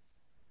today.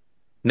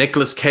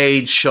 Nicolas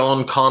Cage,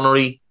 Sean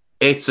Connery.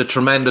 It's a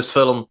tremendous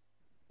film.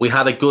 We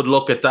had a good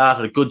look at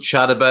that, a good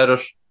chat about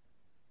it.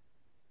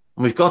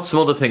 And we've got some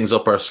other things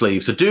up our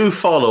sleeve. So do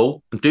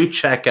follow and do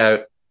check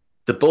out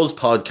the Buzz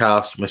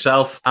podcast,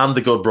 myself and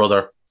the good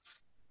brother.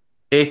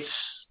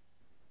 It's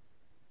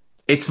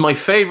my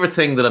favourite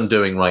thing that I'm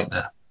doing right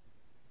now.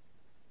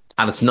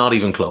 And it's not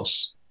even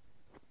close.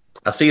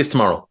 I'll see you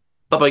tomorrow.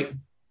 Bye-bye.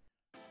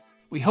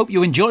 We hope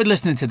you enjoyed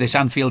listening to this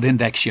Anfield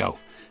Index show.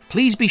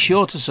 Please be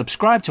sure to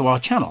subscribe to our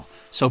channel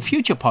so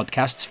future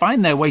podcasts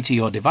find their way to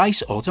your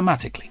device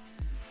automatically.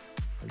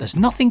 There's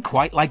nothing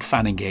quite like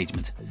fan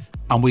engagement,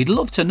 and we'd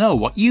love to know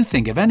what you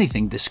think of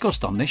anything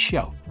discussed on this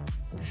show.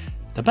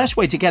 The best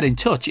way to get in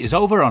touch is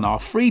over on our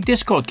free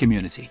Discord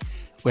community,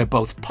 where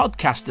both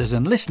podcasters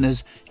and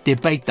listeners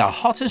debate the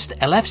hottest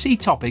LFC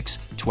topics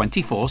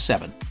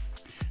 24/7.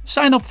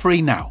 Sign up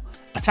free now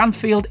at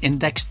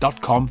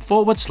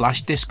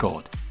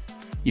AnfieldIndex.com/Discord.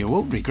 You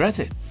won't regret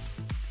it.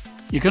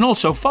 You can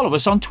also follow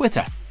us on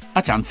Twitter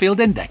at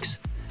Anfield Index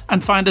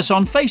and find us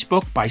on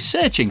Facebook by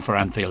searching for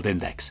Anfield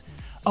Index.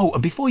 Oh,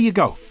 and before you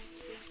go,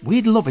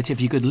 we'd love it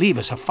if you could leave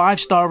us a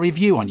 5-star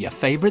review on your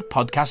favourite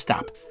podcast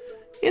app.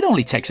 It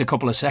only takes a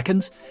couple of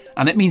seconds,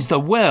 and it means the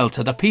world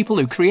to the people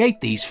who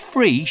create these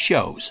free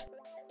shows.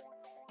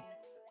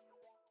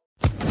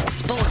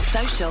 Sports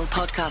Social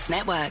Podcast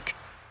Network.